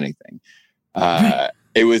solve anything.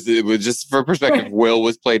 It was just for perspective. Will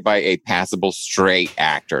was played by a passable straight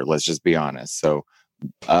actor. Let's just be honest. So,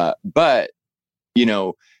 but you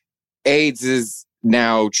know, AIDS is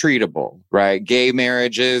now treatable, right? Gay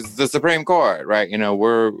marriage is the Supreme Court, right? You know,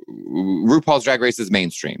 RuPaul's Drag Race is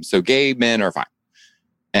mainstream, so gay men are fine.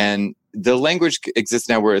 And the language exists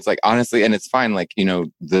now where it's like honestly, and it's fine. Like you know,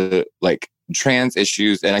 the like trans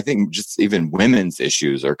issues, and I think just even women's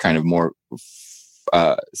issues are kind of more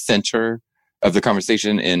center of the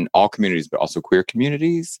conversation in all communities, but also queer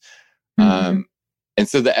communities. And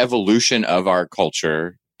so the evolution of our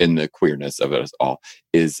culture in the queerness of us all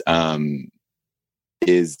is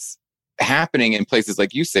happening in places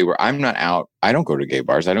like you say, where I'm not out. I don't go to gay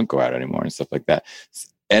bars. I don't go out anymore and stuff like that.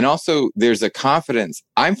 And also there's a confidence.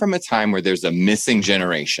 I'm from a time where there's a missing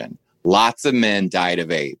generation. Lots of men died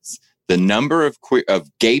of AIDS. The number of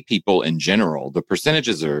gay people in general, the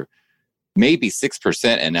percentages are maybe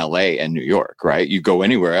 6% in LA and New York, right? You go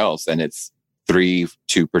anywhere else and it's 3%,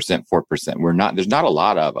 2%, 4%. There's not a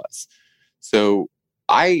lot of us. So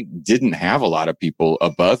I didn't have a lot of people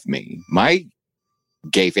above me. My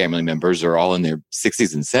gay family members are all in their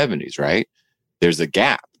 60s and 70s, right? There's a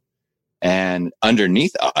gap. And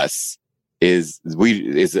underneath us is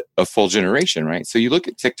a full generation, right? So you look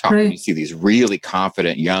at TikTok and you see these really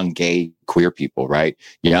confident young gay queer people, right?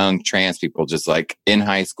 Young trans people just like in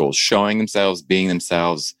high school showing themselves, being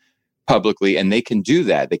themselves publicly. And they can do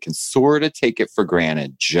that. They can sort of take it for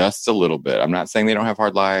granted just a little bit. I'm not saying they don't have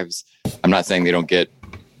hard lives. I'm not saying they don't get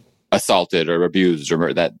assaulted or abused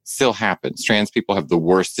or that still happens. Trans people have the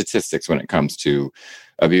worst statistics when it comes to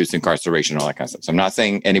abuse, incarceration, all that kind of stuff. So I'm not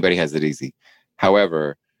saying anybody has it easy.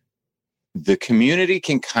 However, the community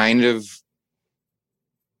can kind of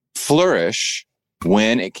flourish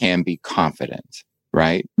when it can be confident,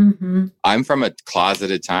 right? I'm from a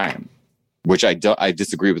closeted time, which I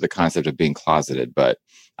disagree with the concept of being closeted, but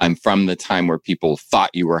I'm from the time where people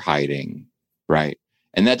thought you were hiding, right?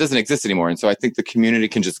 And that doesn't exist anymore. And so I think the community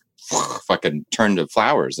can just fucking turn to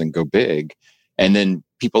flowers and go big. And then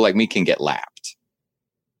people like me can get lapped.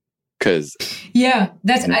 Cause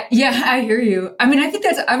I hear you. I mean, I think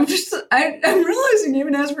I'm realizing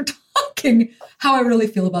even as we're talking how I really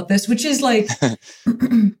feel about this, which is like,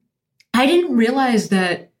 I didn't realize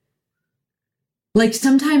that like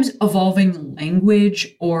sometimes evolving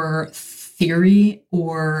language or theory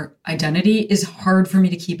or identity is hard for me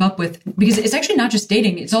to keep up with because it's actually not just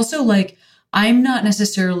dating. It's also like, I'm not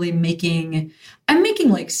necessarily I'm making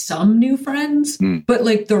like some new friends, but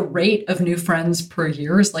like the rate of new friends per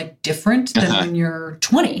year is like different than when you're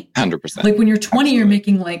 20. 100%. Like when you're 20, Absolutely. You're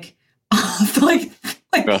making like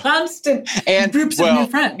constant groups of new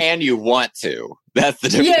friends. And you want to. That's the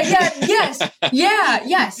difference.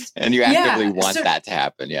 Yes. And you actively want that to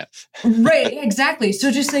happen. Yeah. Right. Exactly.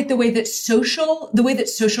 So just like the way that social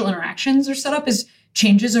interactions are set up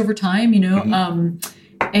changes over time, you know?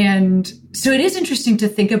 And so it is interesting to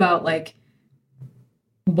think about like,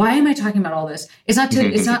 why am I talking about all this? It's not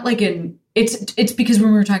it's because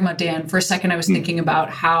when we were talking about Dan for a second, I was thinking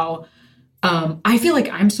about how, I feel like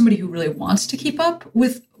I'm somebody who really wants to keep up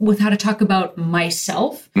with how to talk about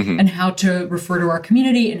myself and how to refer to our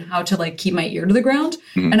community and how to like keep my ear to the ground.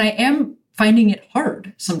 And I am finding it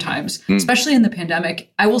hard sometimes, especially in the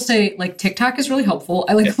pandemic. I will say like TikTok is really helpful.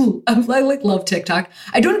 I love TikTok.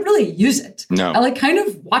 I don't really use it. No. I like kind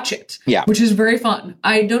of watch it, which is very fun.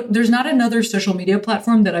 There's not another social media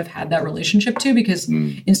platform that I've had that relationship to because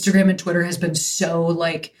Instagram and Twitter has been so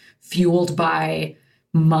like fueled by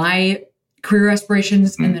my career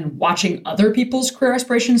aspirations and then watching other people's career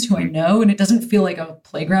aspirations who I know. And it doesn't feel like a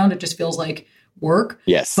playground. It just feels like work.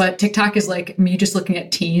 Yes. But TikTok is like me just looking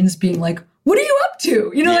at teens being like, what are you up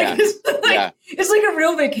to? You know, Yeah. like, it's like a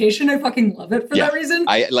real vacation. I fucking love it for that reason.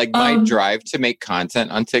 I like my drive to make content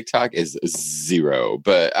on TikTok is zero,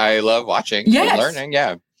 but I love watching and learning.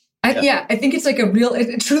 Yeah. I think it's like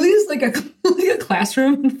it truly is like a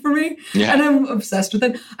classroom for me. Yeah. And I'm obsessed with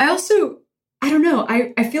it. I don't know.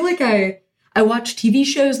 I feel like I watch TV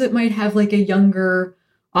shows that might have like a younger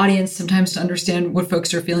audience sometimes to understand what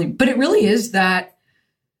folks are feeling. But it really is that,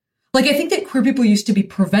 like, I think that queer people used to be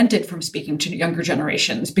prevented from speaking to younger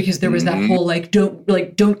generations because there was that whole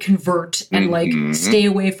don't convert and like stay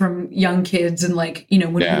away from young kids and like, you know,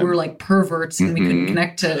 when we were like perverts and we couldn't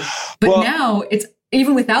connect to. But now it's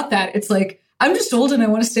even without that, it's like, I'm just old and I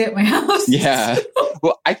want to stay at my house. Yeah.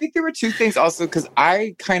 Well, I think there were two things also, because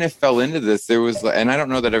I kind of fell into this. There was, and I don't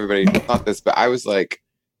know that everybody thought this, but I was like,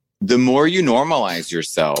 the more you normalize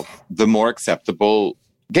yourself, the more acceptable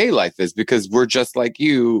gay life is, because we're just like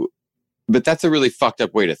you. But that's a really fucked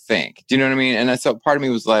up way to think. Do you know what I mean? And so part of me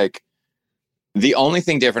was like, the only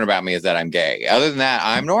thing different about me is that I'm gay. Other than that,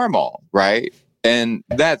 I'm normal, right? And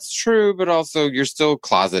that's true, but also you're still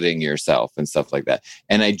closeting yourself and stuff like that.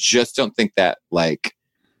 And I just don't think that, like,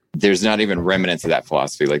 there's not even remnants of that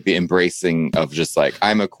philosophy, like the embracing of just like,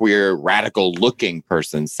 I'm a queer, radical looking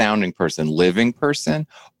person, sounding person, living person.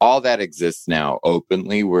 All that exists now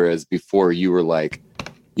openly. Whereas before you were like,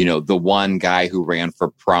 you know, the one guy who ran for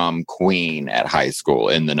prom queen at high school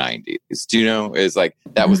in the 90s. Do you know? It's like,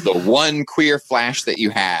 that was the one queer flash that you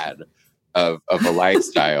had of a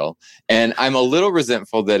lifestyle. And I'm a little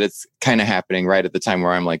resentful that it's kind of happening right at the time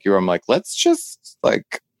where I'm like, let's just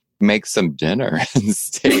like make some dinner and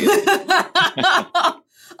stay.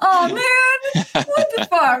 Oh man, what the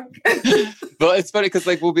fuck? Well, it's funny because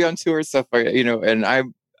like we'll be on tour and stuff, you know, and I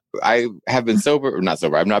have been not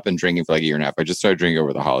sober. I've not been drinking for like a year and a half. I just started drinking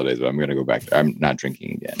over the holidays, but I'm going to go back. I'm not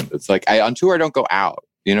drinking again. It's like on tour, I don't go out.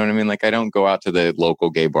 You know what I mean? Like I don't go out to the local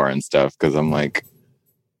gay bar and stuff because I'm like,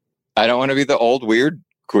 I don't want to be the old weird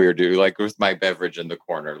queer dude, like with my beverage in the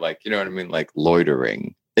corner. Like, you know what I mean? Like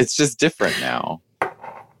loitering. It's just different now.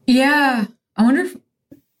 Yeah. I wonder if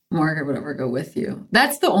Margaret would ever go with you.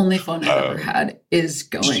 That's the only fun I've ever had, is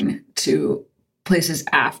going to places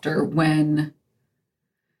after when,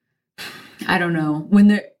 I don't know,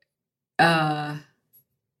 when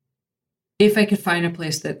if I could find a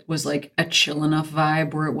place that was like a chill enough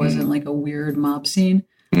vibe where it wasn't like a weird mob scene,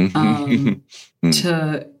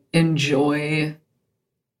 to enjoy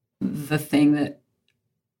the thing that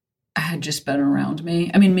had just been around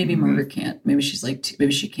me. I mean, maybe Margaret can't. Maybe she's like,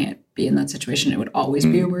 maybe she can't be in that situation. It would always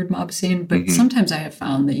be a weird mob scene. But sometimes I have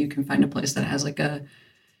found that you can find a place that has like a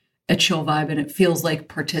chill vibe and it feels like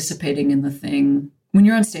participating in the thing. When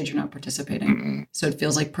you're on stage, you're not participating. So it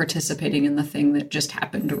feels like participating in the thing that just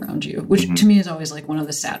happened around you, which to me is always like one of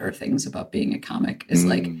the sadder things about being a comic is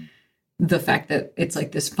like the fact that it's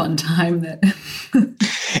like this fun time that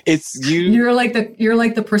it's you're like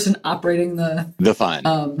the person operating the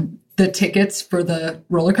fun, the tickets for the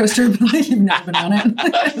roller coaster, but like you've never been on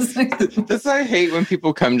it. That's why I hate when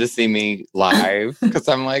people come to see me live, because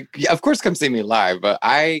I'm like, yeah, of course come see me live, but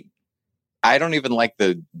I don't even like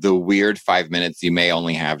the weird 5 minutes you may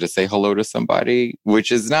only have to say hello to somebody,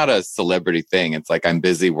 which is not a celebrity thing. It's like, I'm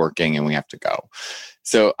busy working and we have to go.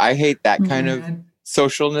 So I hate that kind of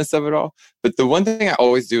socialness of it all. But the one thing I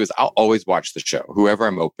always do is I'll always watch the show. Whoever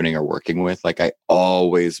I'm opening or working with, like I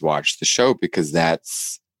always watch the show because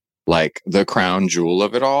that's like the crown jewel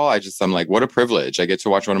of it all. I'm like, what a privilege. I get to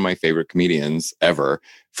watch one of my favorite comedians ever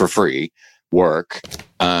for free work.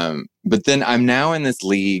 But then I'm now in this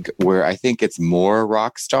league where I think it's more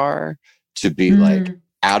rock star to be like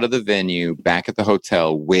out of the venue, back at the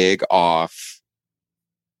hotel, wig off,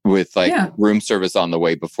 with like room service on the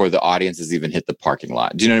way before the audience has even hit the parking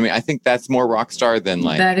lot. Do you know what I mean? I think that's more rock star than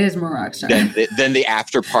like... That is more rock star. Than the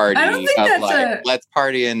after party I don't think of that's like, let's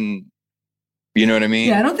party and... You know what I mean?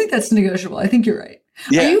 Yeah, I don't think that's negotiable. I think you're right.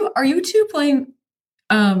 Yeah. Are you two playing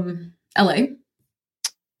LA?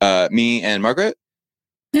 Me and Margaret?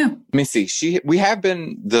 Yeah. Let me see. We have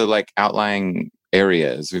been the like outlying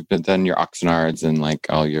areas. We've done your Oxnards and like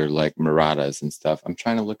all your like Muradas and stuff. I'm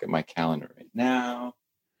trying to look at my calendar right now.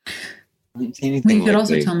 I don't see anything. Well, you could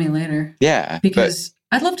also tell me later. Yeah. Because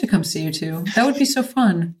I'd love to come see you too. That would be so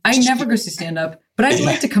fun. I never go see stand up, but I'd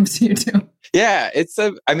like to come see you too. Yeah,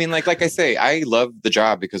 I mean, like I say, I love the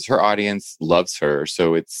job because her audience loves her.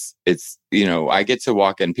 So it's, you know, I get to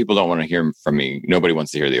walk in. People don't want to hear from me. Nobody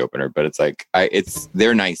wants to hear the opener, but it's like,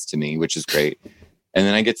 they're nice to me, which is great. And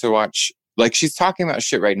then I get to watch, like she's talking about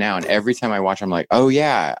shit right now. And every time I watch, I'm like, oh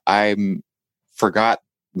yeah, I forgot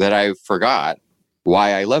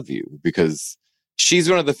why I love you, because she's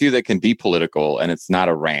one of the few that can be political and it's not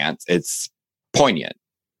a rant. It's poignant,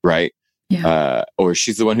 right? Yeah. Or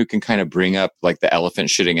she's the one who can kind of bring up like the elephant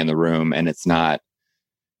shitting in the room and it's not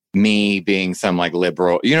me being some like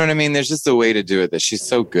liberal. You know what I mean? There's just a way to do it that she's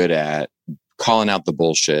so good at calling out the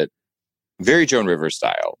bullshit. Very Joan Rivers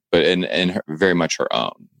style, but in very much her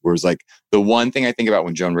own. Whereas like the one thing I think about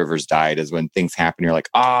when Joan Rivers died is when things happen, you're like,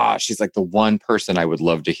 she's like the one person I would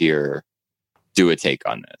love to hear do a take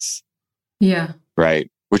on this. Yeah. Right.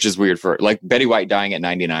 Which is weird for like Betty White dying at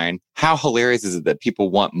 99. How hilarious is it that people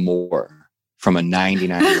want more from a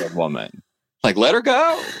 99-year-old woman? Like, let her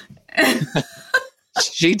go.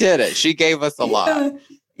 She did it. She gave us a lot.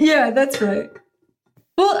 Yeah, that's right.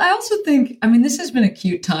 Well, I also think, I mean, this has been a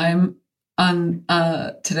cute time on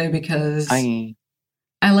today because I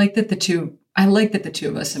like that the two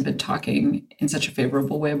of us have been talking in such a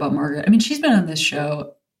favorable way about Margaret. I mean, she's been on this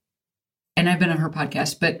show and I've been on her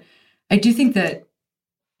podcast, but I do think that,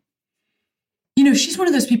 you know, she's one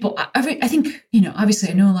of those people, I think, you know, obviously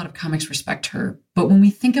I know a lot of comics respect her, but when we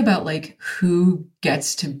think about like who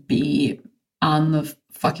gets to be on the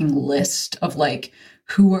fucking list of like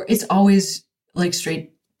it's always like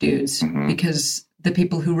straight dudes because the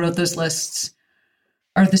people who wrote those lists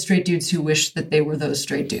are the straight dudes who wish that they were those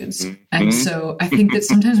straight dudes. And so I think that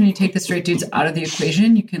sometimes when you take the straight dudes out of the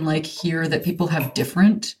equation, you can like hear that people have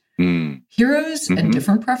different heroes and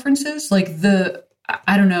different preferences. Like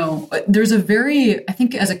I don't know, I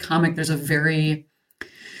think as a comic, there's a very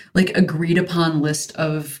like agreed upon list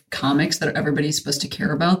of comics that everybody's supposed to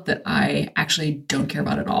care about that I actually don't care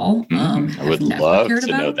about at all. I would love to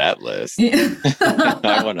know that list. Yeah.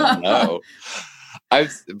 I want to know.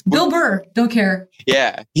 Bill Burr, don't care.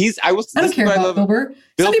 Yeah, I don't care about Bill Burr.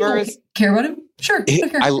 Some people care about him. Sure, don't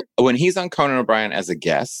care. When he's on Conan O'Brien as a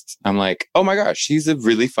guest, I'm like, oh my gosh, he's a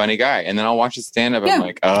really funny guy. And then I'll watch his stand up. I'm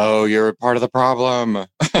like, oh, you're a part of the problem.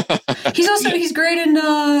 He's great in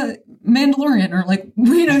Mandalorian or like,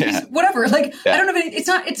 you know, he's whatever. Like, I don't know.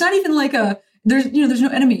 It's not even like there's no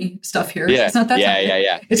enemy stuff here. Yeah. It's not that.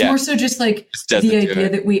 Yeah. It's more so just like the idea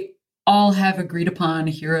that we all have agreed upon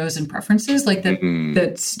heroes and preferences, like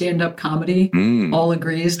that stand-up comedy all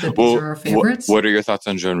agrees that these are our favorites. What are your thoughts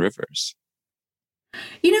on Joan Rivers?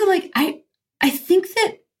 You know, like I think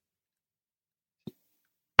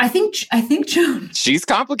Joan. She's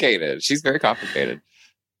complicated. She's very complicated.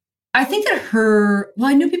 I think that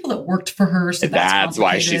I knew people that worked for her, so that's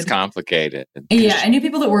why she's complicated. Yeah, I knew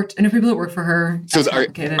people that worked for her. So are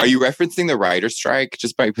you referencing the writer's strike?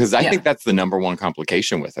 Because I think that's the number one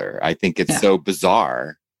complication with her. I think it's so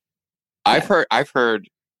bizarre. I've heard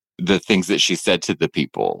the things that she said to the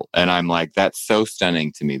people, and I'm like, that's so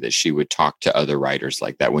stunning to me that she would talk to other writers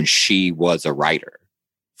like that when she was a writer,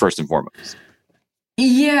 first and foremost.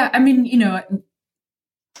 Yeah, I mean, you know.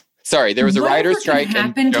 Sorry, there was a writer's strike.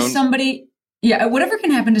 Whatever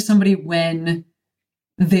can happen to somebody when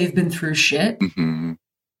they've been through shit.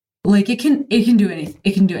 Like it can do anything.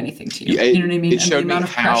 It can do anything to you. You know what I mean? It showed the amount me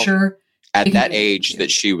of pressure at that age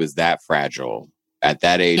that she was that fragile. At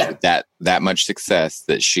that age, with that much success,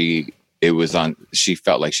 that she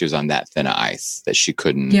felt like she was on that thin ice, that she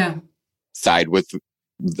couldn't side with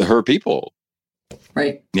her people.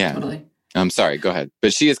 Right. Yeah. Totally. I'm sorry. Go ahead.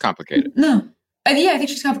 But she is complicated. No. I think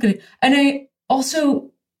she's complicated. And I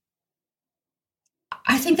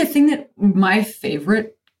think the thing that my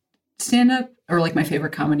favorite stand-up or like my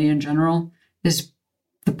favorite comedy in general is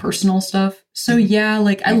the personal stuff. So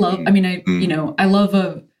like I love, it's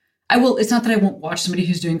not that I won't watch somebody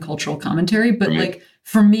who's doing cultural commentary, but like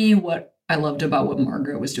for me, what I loved about what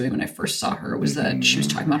Margaret was doing when I first saw her was that she was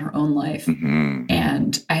talking about her own life.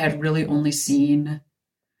 And I had really only seen,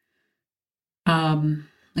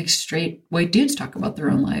 like straight white dudes talk about their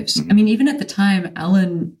own lives. I mean, even at the time,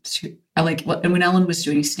 when Ellen was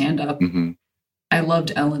doing stand-up, I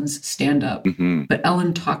loved Ellen's stand-up, but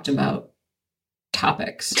Ellen talked about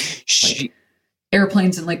topics like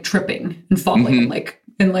airplanes and like tripping and falling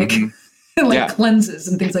and cleanses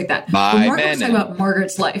and things like that. But Margaret was talking about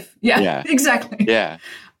Margaret's life. Yeah, exactly. Yeah.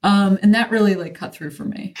 And that really like cut through for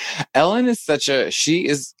me. Ellen is I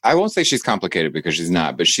won't say she's complicated because she's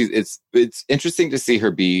not, but it's interesting to see her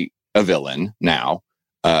be a villain now.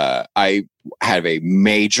 I have a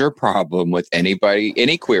major problem with any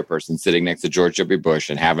queer person sitting next to George W. Bush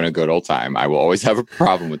and having a good old time. I will always have a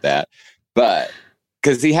problem with that. But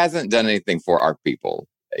because he hasn't done anything for our people.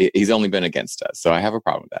 He's only been against us. So I have a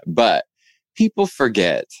problem with that. But people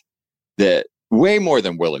forget that way more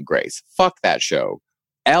than Will and Grace. Fuck that show.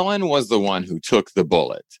 Ellen was the one who took the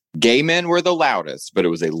bullet. Gay men were the loudest, but it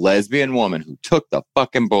was a lesbian woman who took the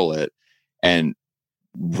fucking bullet and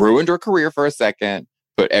ruined her career for a second,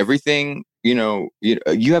 put everything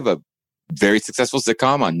you have a very successful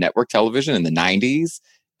sitcom on network television in the 90s,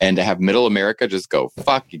 and to have middle America just go,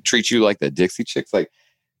 fuck, treat you like the Dixie Chicks. Like,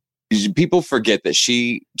 people forget that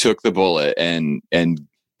she took the bullet and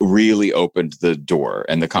really opened the door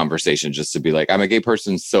and the conversation just to be like, I'm a gay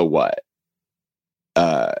person, so what?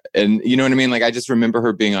 And you know what I mean? Like, I just remember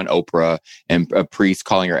her being on Oprah and a priest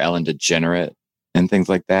calling her Ellen DeGenerate and things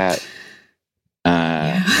like that.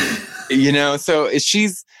 So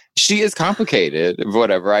she is complicated,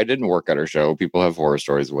 whatever. I didn't work at her show. People have horror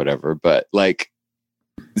stories, whatever. But like,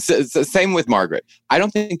 same with Margaret. I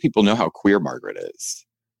don't think people know how queer Margaret is.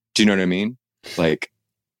 Do you know what I mean? Like,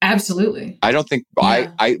 absolutely. I don't think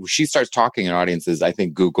she starts talking in audiences. I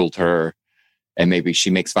think Googled her, and maybe she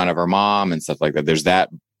makes fun of her mom and stuff like that. There's that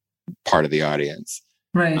part of the audience.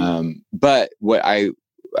 Right. But what I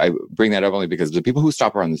bring that up only because the people who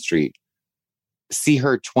stop her on the street see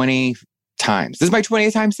her 20 times. This is my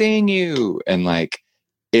 20th time seeing you. And like,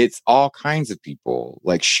 it's all kinds of people.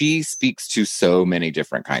 Like, she speaks to so many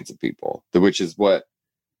different kinds of people, which is what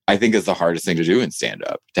I think is the hardest thing to do in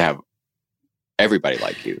stand-up, to have everybody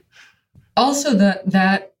like you. Also,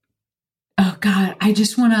 oh God, I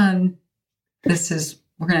just went on, we're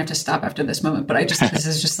going to have to stop after this moment, but this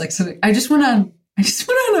is just like something. I just went on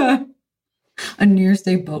a New Year's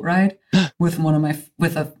Day boat ride with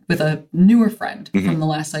with a newer friend from the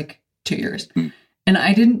last like 2 years. And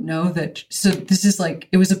I didn't know that. So this is like,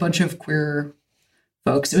 it was a bunch of queer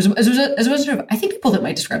folks. It was a bunch of, I think, people that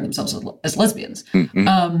might describe themselves as lesbians,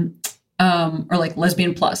 or like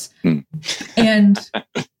lesbian plus. And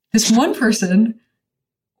this one person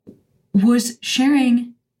was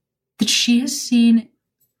sharing that she has seen,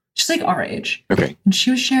 she's like our age. Okay. And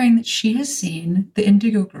she was sharing that she has seen the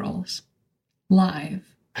Indigo Girls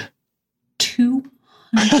live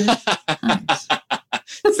 200 times.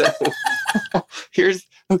 So here's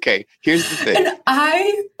the thing. And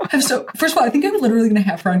I have first of all, I think I'm literally going to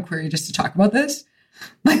have her on Query just to talk about this.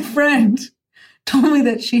 My friend told me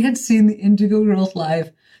that she had seen the Indigo Girls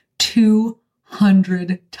live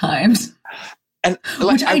 200 times. And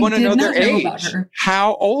like, I want to know their age.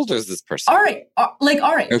 How old is this person? All right. Like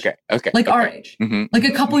our age. Okay. Like our age. Mm-hmm. Like a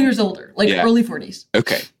couple years older, like early 40s.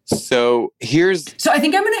 Okay. So I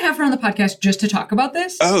think I'm going to have her on the podcast just to talk about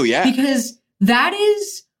this. Oh, yeah. Because that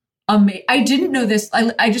is amazing. I didn't know this.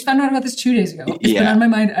 I just found out about this 2 days ago. It's been on my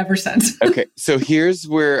mind ever since. Okay. So here's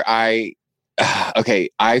where I've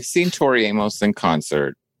seen Tori Amos in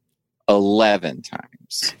concert 11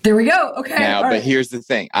 times. There we go. Okay. Now, but here's the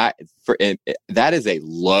thing. That is a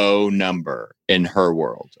low number in her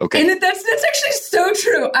world. Okay. And that's actually so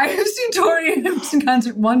true. I have seen Tori Amos in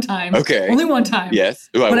concert one time. Okay. Only one time. Yes.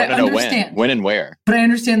 Ooh, I want to know when and where. But I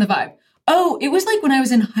understand the vibe. Oh, it was like when I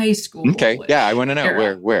was in high school. Okay. Yeah. I want to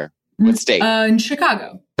know where. What state? In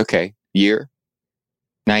Chicago. Okay. Year?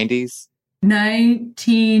 90s?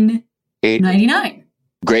 1999.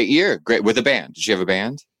 Great year. Great. With a band. Did she have a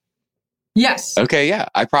band? Yes. Okay, yeah.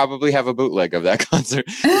 I probably have a bootleg of that concert.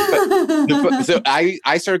 So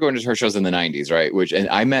I started going to her shows in the 90s, right? And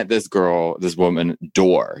I met this woman,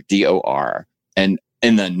 Dor, D-O-R. And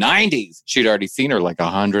in the 90s, she'd already seen her like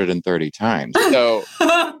 130 times. So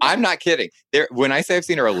I'm not kidding. When I say I've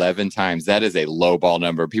seen her 11 times, that is a low ball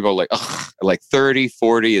number. People are like, ugh, like 30,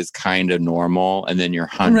 40 is kind of normal. And then your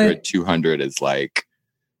 100, 200 is like,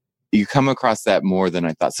 you come across that more than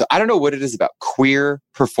I thought. So I don't know what it is about queer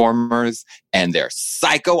performers and their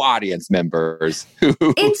psycho audience members who...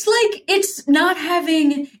 It's like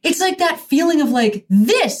that feeling of like,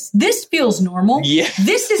 this feels normal. Yeah.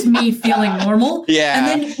 This is me feeling normal.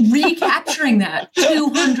 Yeah. And then recapturing that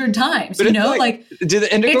 200 times, but do the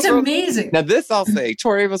Indigo it's Girls, amazing. Now this I'll say,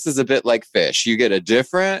 Tori Amos is a bit like Fish. You get a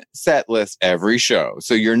different set list every show.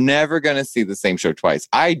 So you're never going to see the same show twice.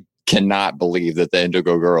 I cannot believe that the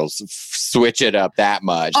Indigo Girls switch it up that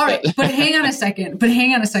much. All right, but hang on a second.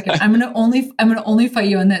 I'm gonna only fight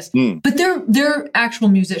you on this. But they're actual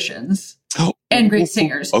musicians and great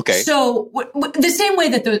singers. Okay. So the same way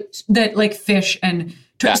that like Fish and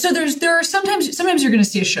so there are sometimes you're going to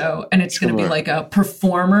see a show and it's going to be like a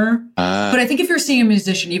performer. But I think if you're seeing a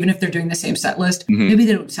musician, even if they're doing the same set list, maybe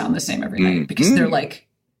they don't sound the same every night because they're like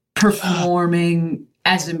performing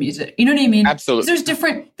as a music, you know what I mean? Absolutely. There's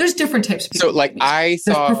different types of people. So like there's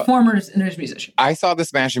performers and there's musicians. I saw the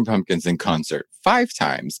Smashing Pumpkins in concert 5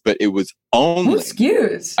 times, but it was only...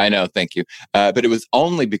 Excuse. I know, thank you. But it was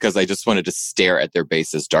only because I just wanted to stare at their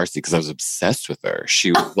bassist, Darcy, because I was obsessed with her.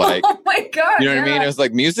 She was like... Oh my God. You know what I mean? It was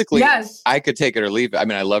like musically, yes. I could take it or leave it. I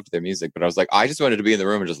mean, I loved their music, but I was like, I just wanted to be in the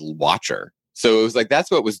room and just watch her. So it was like, that's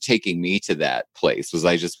what was taking me to that place, was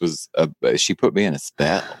I just was... she put me in a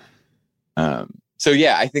spell. So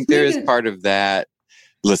yeah, I think there is part of that.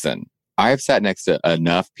 Listen, I have sat next to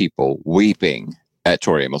enough people weeping at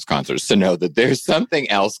Tori Amos concerts to know that there's something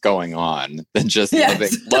else going on than just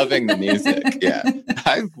loving the music. Yeah,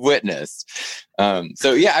 I've witnessed.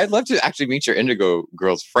 So yeah, I'd love to actually meet your Indigo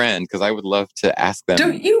Girls friend because I would love to ask them.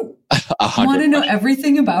 Don't you want to know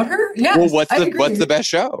everything about her? Yeah. Well, what's the best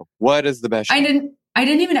show? What is the best show? I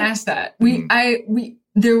didn't even ask that.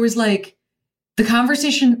 There was like the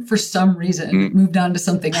conversation for some reason moved on to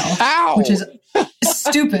something else, which is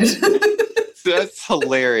stupid. That's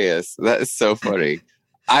hilarious. That is so funny.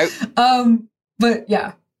 But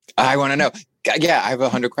yeah. I want to know. Yeah, I have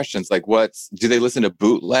 100 questions. Like, do they listen to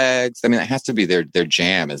bootlegs? I mean, it has to be their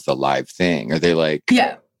jam is the live thing. Are they like?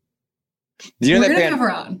 Yeah. You know We're that gonna band? have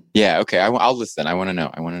her on. Yeah. Okay. I'll listen. I want to know.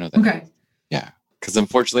 That. Okay. Yeah. Because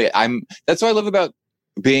unfortunately, that's what I love about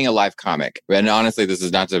being a live comic. And honestly, this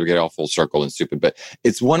is not to get all full circle and stupid, but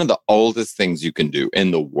it's one of the oldest things you can do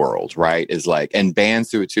in the world, right? Is like, and bands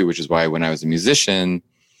do it too, which is why when I was a musician,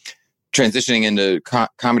 transitioning into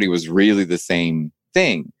comedy was really the same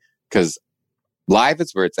thing. Because live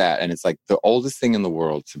is where it's at. And it's like the oldest thing in the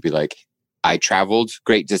world to be like, I traveled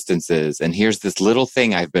great distances and here's this little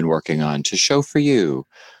thing I've been working on to show for you.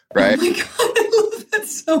 Right. Oh my God, I love that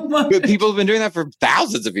so much. But people have been doing that for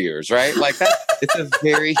thousands of years, right? Like it's a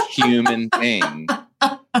very human thing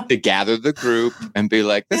to gather the group and be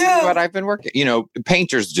like, this is what I've been working. You know,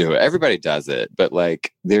 painters do it. Everybody does it. But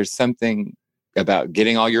like, there's something about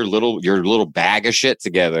getting all your little bag of shit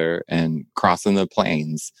together and crossing the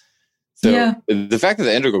plains. So the fact that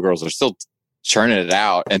the Indigo Girls are still churning it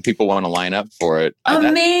out and people want to line up for it.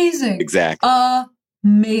 Amazing. Exactly.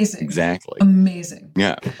 Amazing. Exactly. Amazing.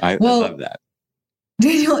 Yeah. I love that.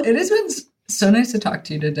 Daniel, it has been so nice to talk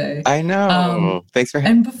to you today. I know. Thanks for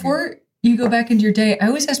having me. And before you go back into your day, I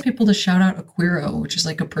always ask people to shout out a queero, which is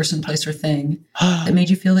like a person, place, or thing that made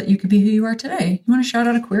you feel that you could be who you are today. You want to shout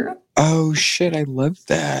out a queero? Oh, shit. I love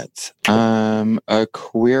that. A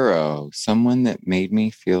queero, someone that made me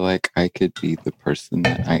feel like I could be the person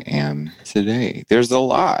that I am today. There's a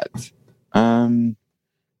lot.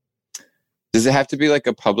 Does it have to be like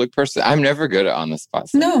a public person? I'm never good at on the spot.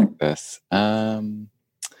 No. Like this. A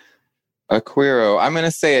queero. I'm going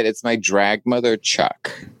to say it. It's my drag mother,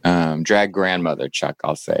 Chuck. Drag grandmother, Chuck,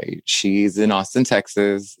 I'll say. She's in Austin,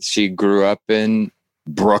 Texas. She grew up in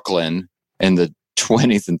Brooklyn in the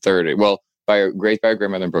 20s and 30s. Well, raised by her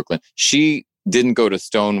grandmother in Brooklyn. She didn't go to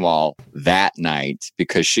Stonewall that night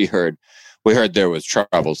because we heard there was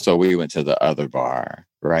trouble. So we went to the other bar,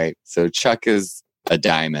 right? So Chuck is a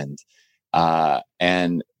diamond.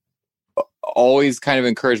 And always kind of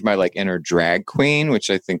encouraged my like inner drag queen, which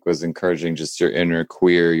I think was encouraging just your inner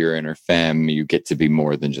queer, your inner femme. You get to be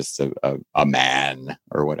more than just a man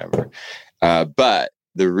or whatever. But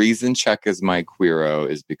the reason Chuck is my queero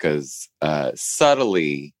is because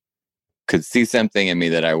subtly could see something in me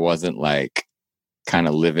that I wasn't like kind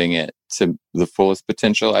of living it to the fullest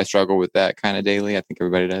potential. I struggle with that kind of daily. I think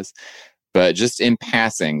everybody does. But just in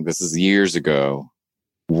passing, this is years ago,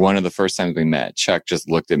 one of the first times we met, Chuck just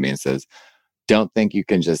looked at me and says, "Don't think you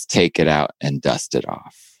can just take it out and dust it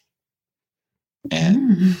off."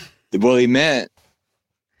 And well, he meant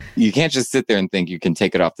you can't just sit there and think you can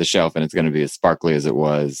take it off the shelf and it's going to be as sparkly as it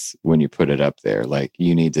was when you put it up there. Like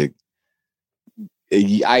you need to,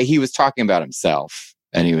 he was talking about himself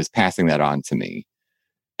and he was passing that on to me.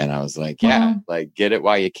 And I was like, yeah, like get it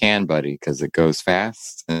while you can, buddy, because it goes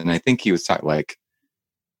fast. And I think he was talking like,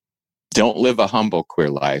 don't live a humble queer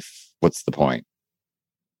life. What's the point?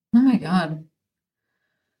 Oh my God.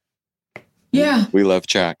 Yeah. We love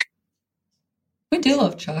Chuck. We do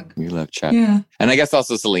love Chuck. We love Chuck. Yeah. And I guess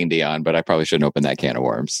also Celine Dion, but I probably shouldn't open that can of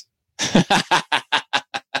worms.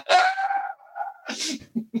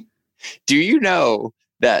 Do you know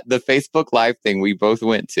that the Facebook Live thing we both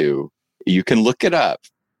went to, you can look it up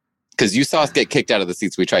because you saw us get kicked out of the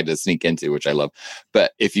seats we tried to sneak into, which I love.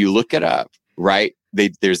 But if you look it up, right,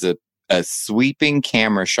 there's a sweeping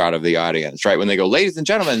camera shot of the audience, right? When they go, "Ladies and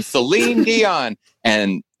gentlemen, Celine Dion,"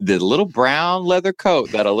 and the little brown leather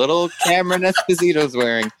coat that a little Cameron Esposito's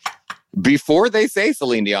wearing. Before they say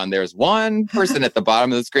Celine Dion, there's one person at the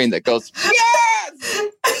bottom of the screen that goes, "Yes!"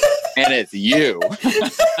 And it's you.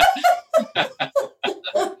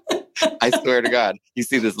 I swear to God, you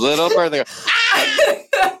see this little bird that goes,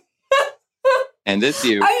 "Ah!" And it's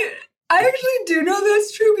you. I actually do know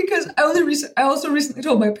that's true because I also recently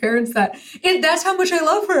told my parents that that's how much I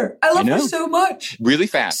love her. I love her so much. Really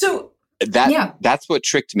fast. So that's what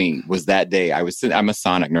tricked me was that day. I'm a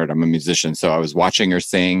Sonic nerd. I'm a musician. So I was watching her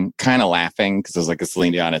sing, kind of laughing because I was like, a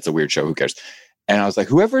Celine Dion, it's a weird show. Who cares? And I was like,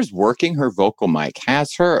 whoever's working her vocal mic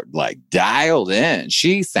has her like dialed in.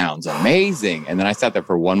 She sounds amazing. And then I sat there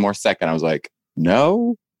for one more second. I was like,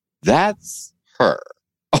 no, that's her.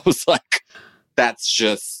 I was like, that's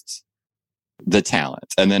just the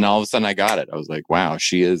talent. And then all of a sudden I got it. I was like, wow,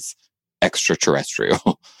 she is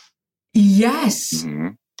extraterrestrial. Yes. Mm-hmm.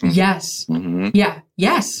 Mm-hmm. Yes. Mm-hmm. Yeah.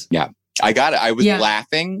 Yes. Yeah. I got it. I was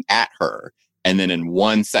laughing at her. And then in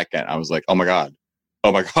 1 second, I was like, oh my God.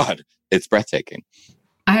 It's breathtaking.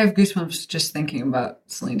 I have goosebumps just thinking about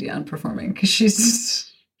Celine Dion performing because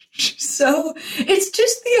she's so, it's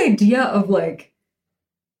just the idea of like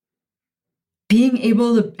being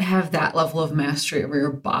able to have that level of mastery over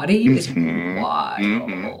your body is wild.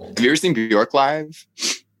 Mm-hmm. Have you ever seen Bjork live?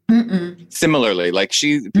 Mm-mm. Similarly, like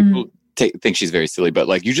people think she's very silly, but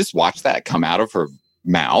like you just watch that come out of her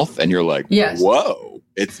mouth and you're like, whoa,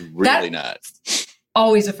 it's really nuts.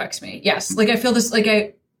 Always affects me. Yes. Like I feel this,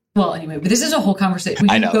 well, anyway, but this is a whole conversation.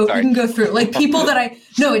 We can go through like people that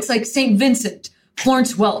it's like St. Vincent,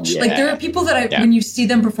 Florence Welch. Yeah. Like there are people that when you see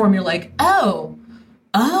them perform, you're like, oh,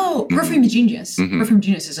 Perfume Genius. Mm-hmm. Perfume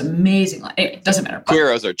Genius is amazing. Anyway, it doesn't matter.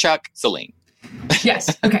 Queeros are Chuck, Celine.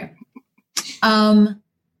 Yes. Okay. Can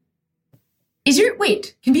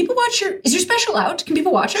people watch is your special out? Can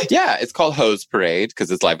people watch it? Yeah, it's called Hose Parade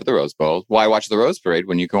because it's live at the Rose Bowl. Why watch the Rose Parade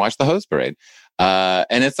when you can watch the Hose Parade?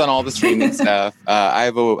 And it's on all the streaming stuff. I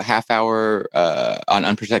have a half hour on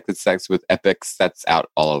Unprotected Sex with Epics that's out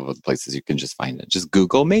all over the places. You can just find it. Just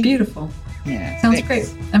Google me. Beautiful. Yeah. Sounds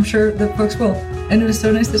great. I'm sure the folks will. And it was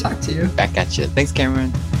so nice to talk to you. Back at you. Thanks,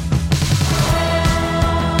 Cameron.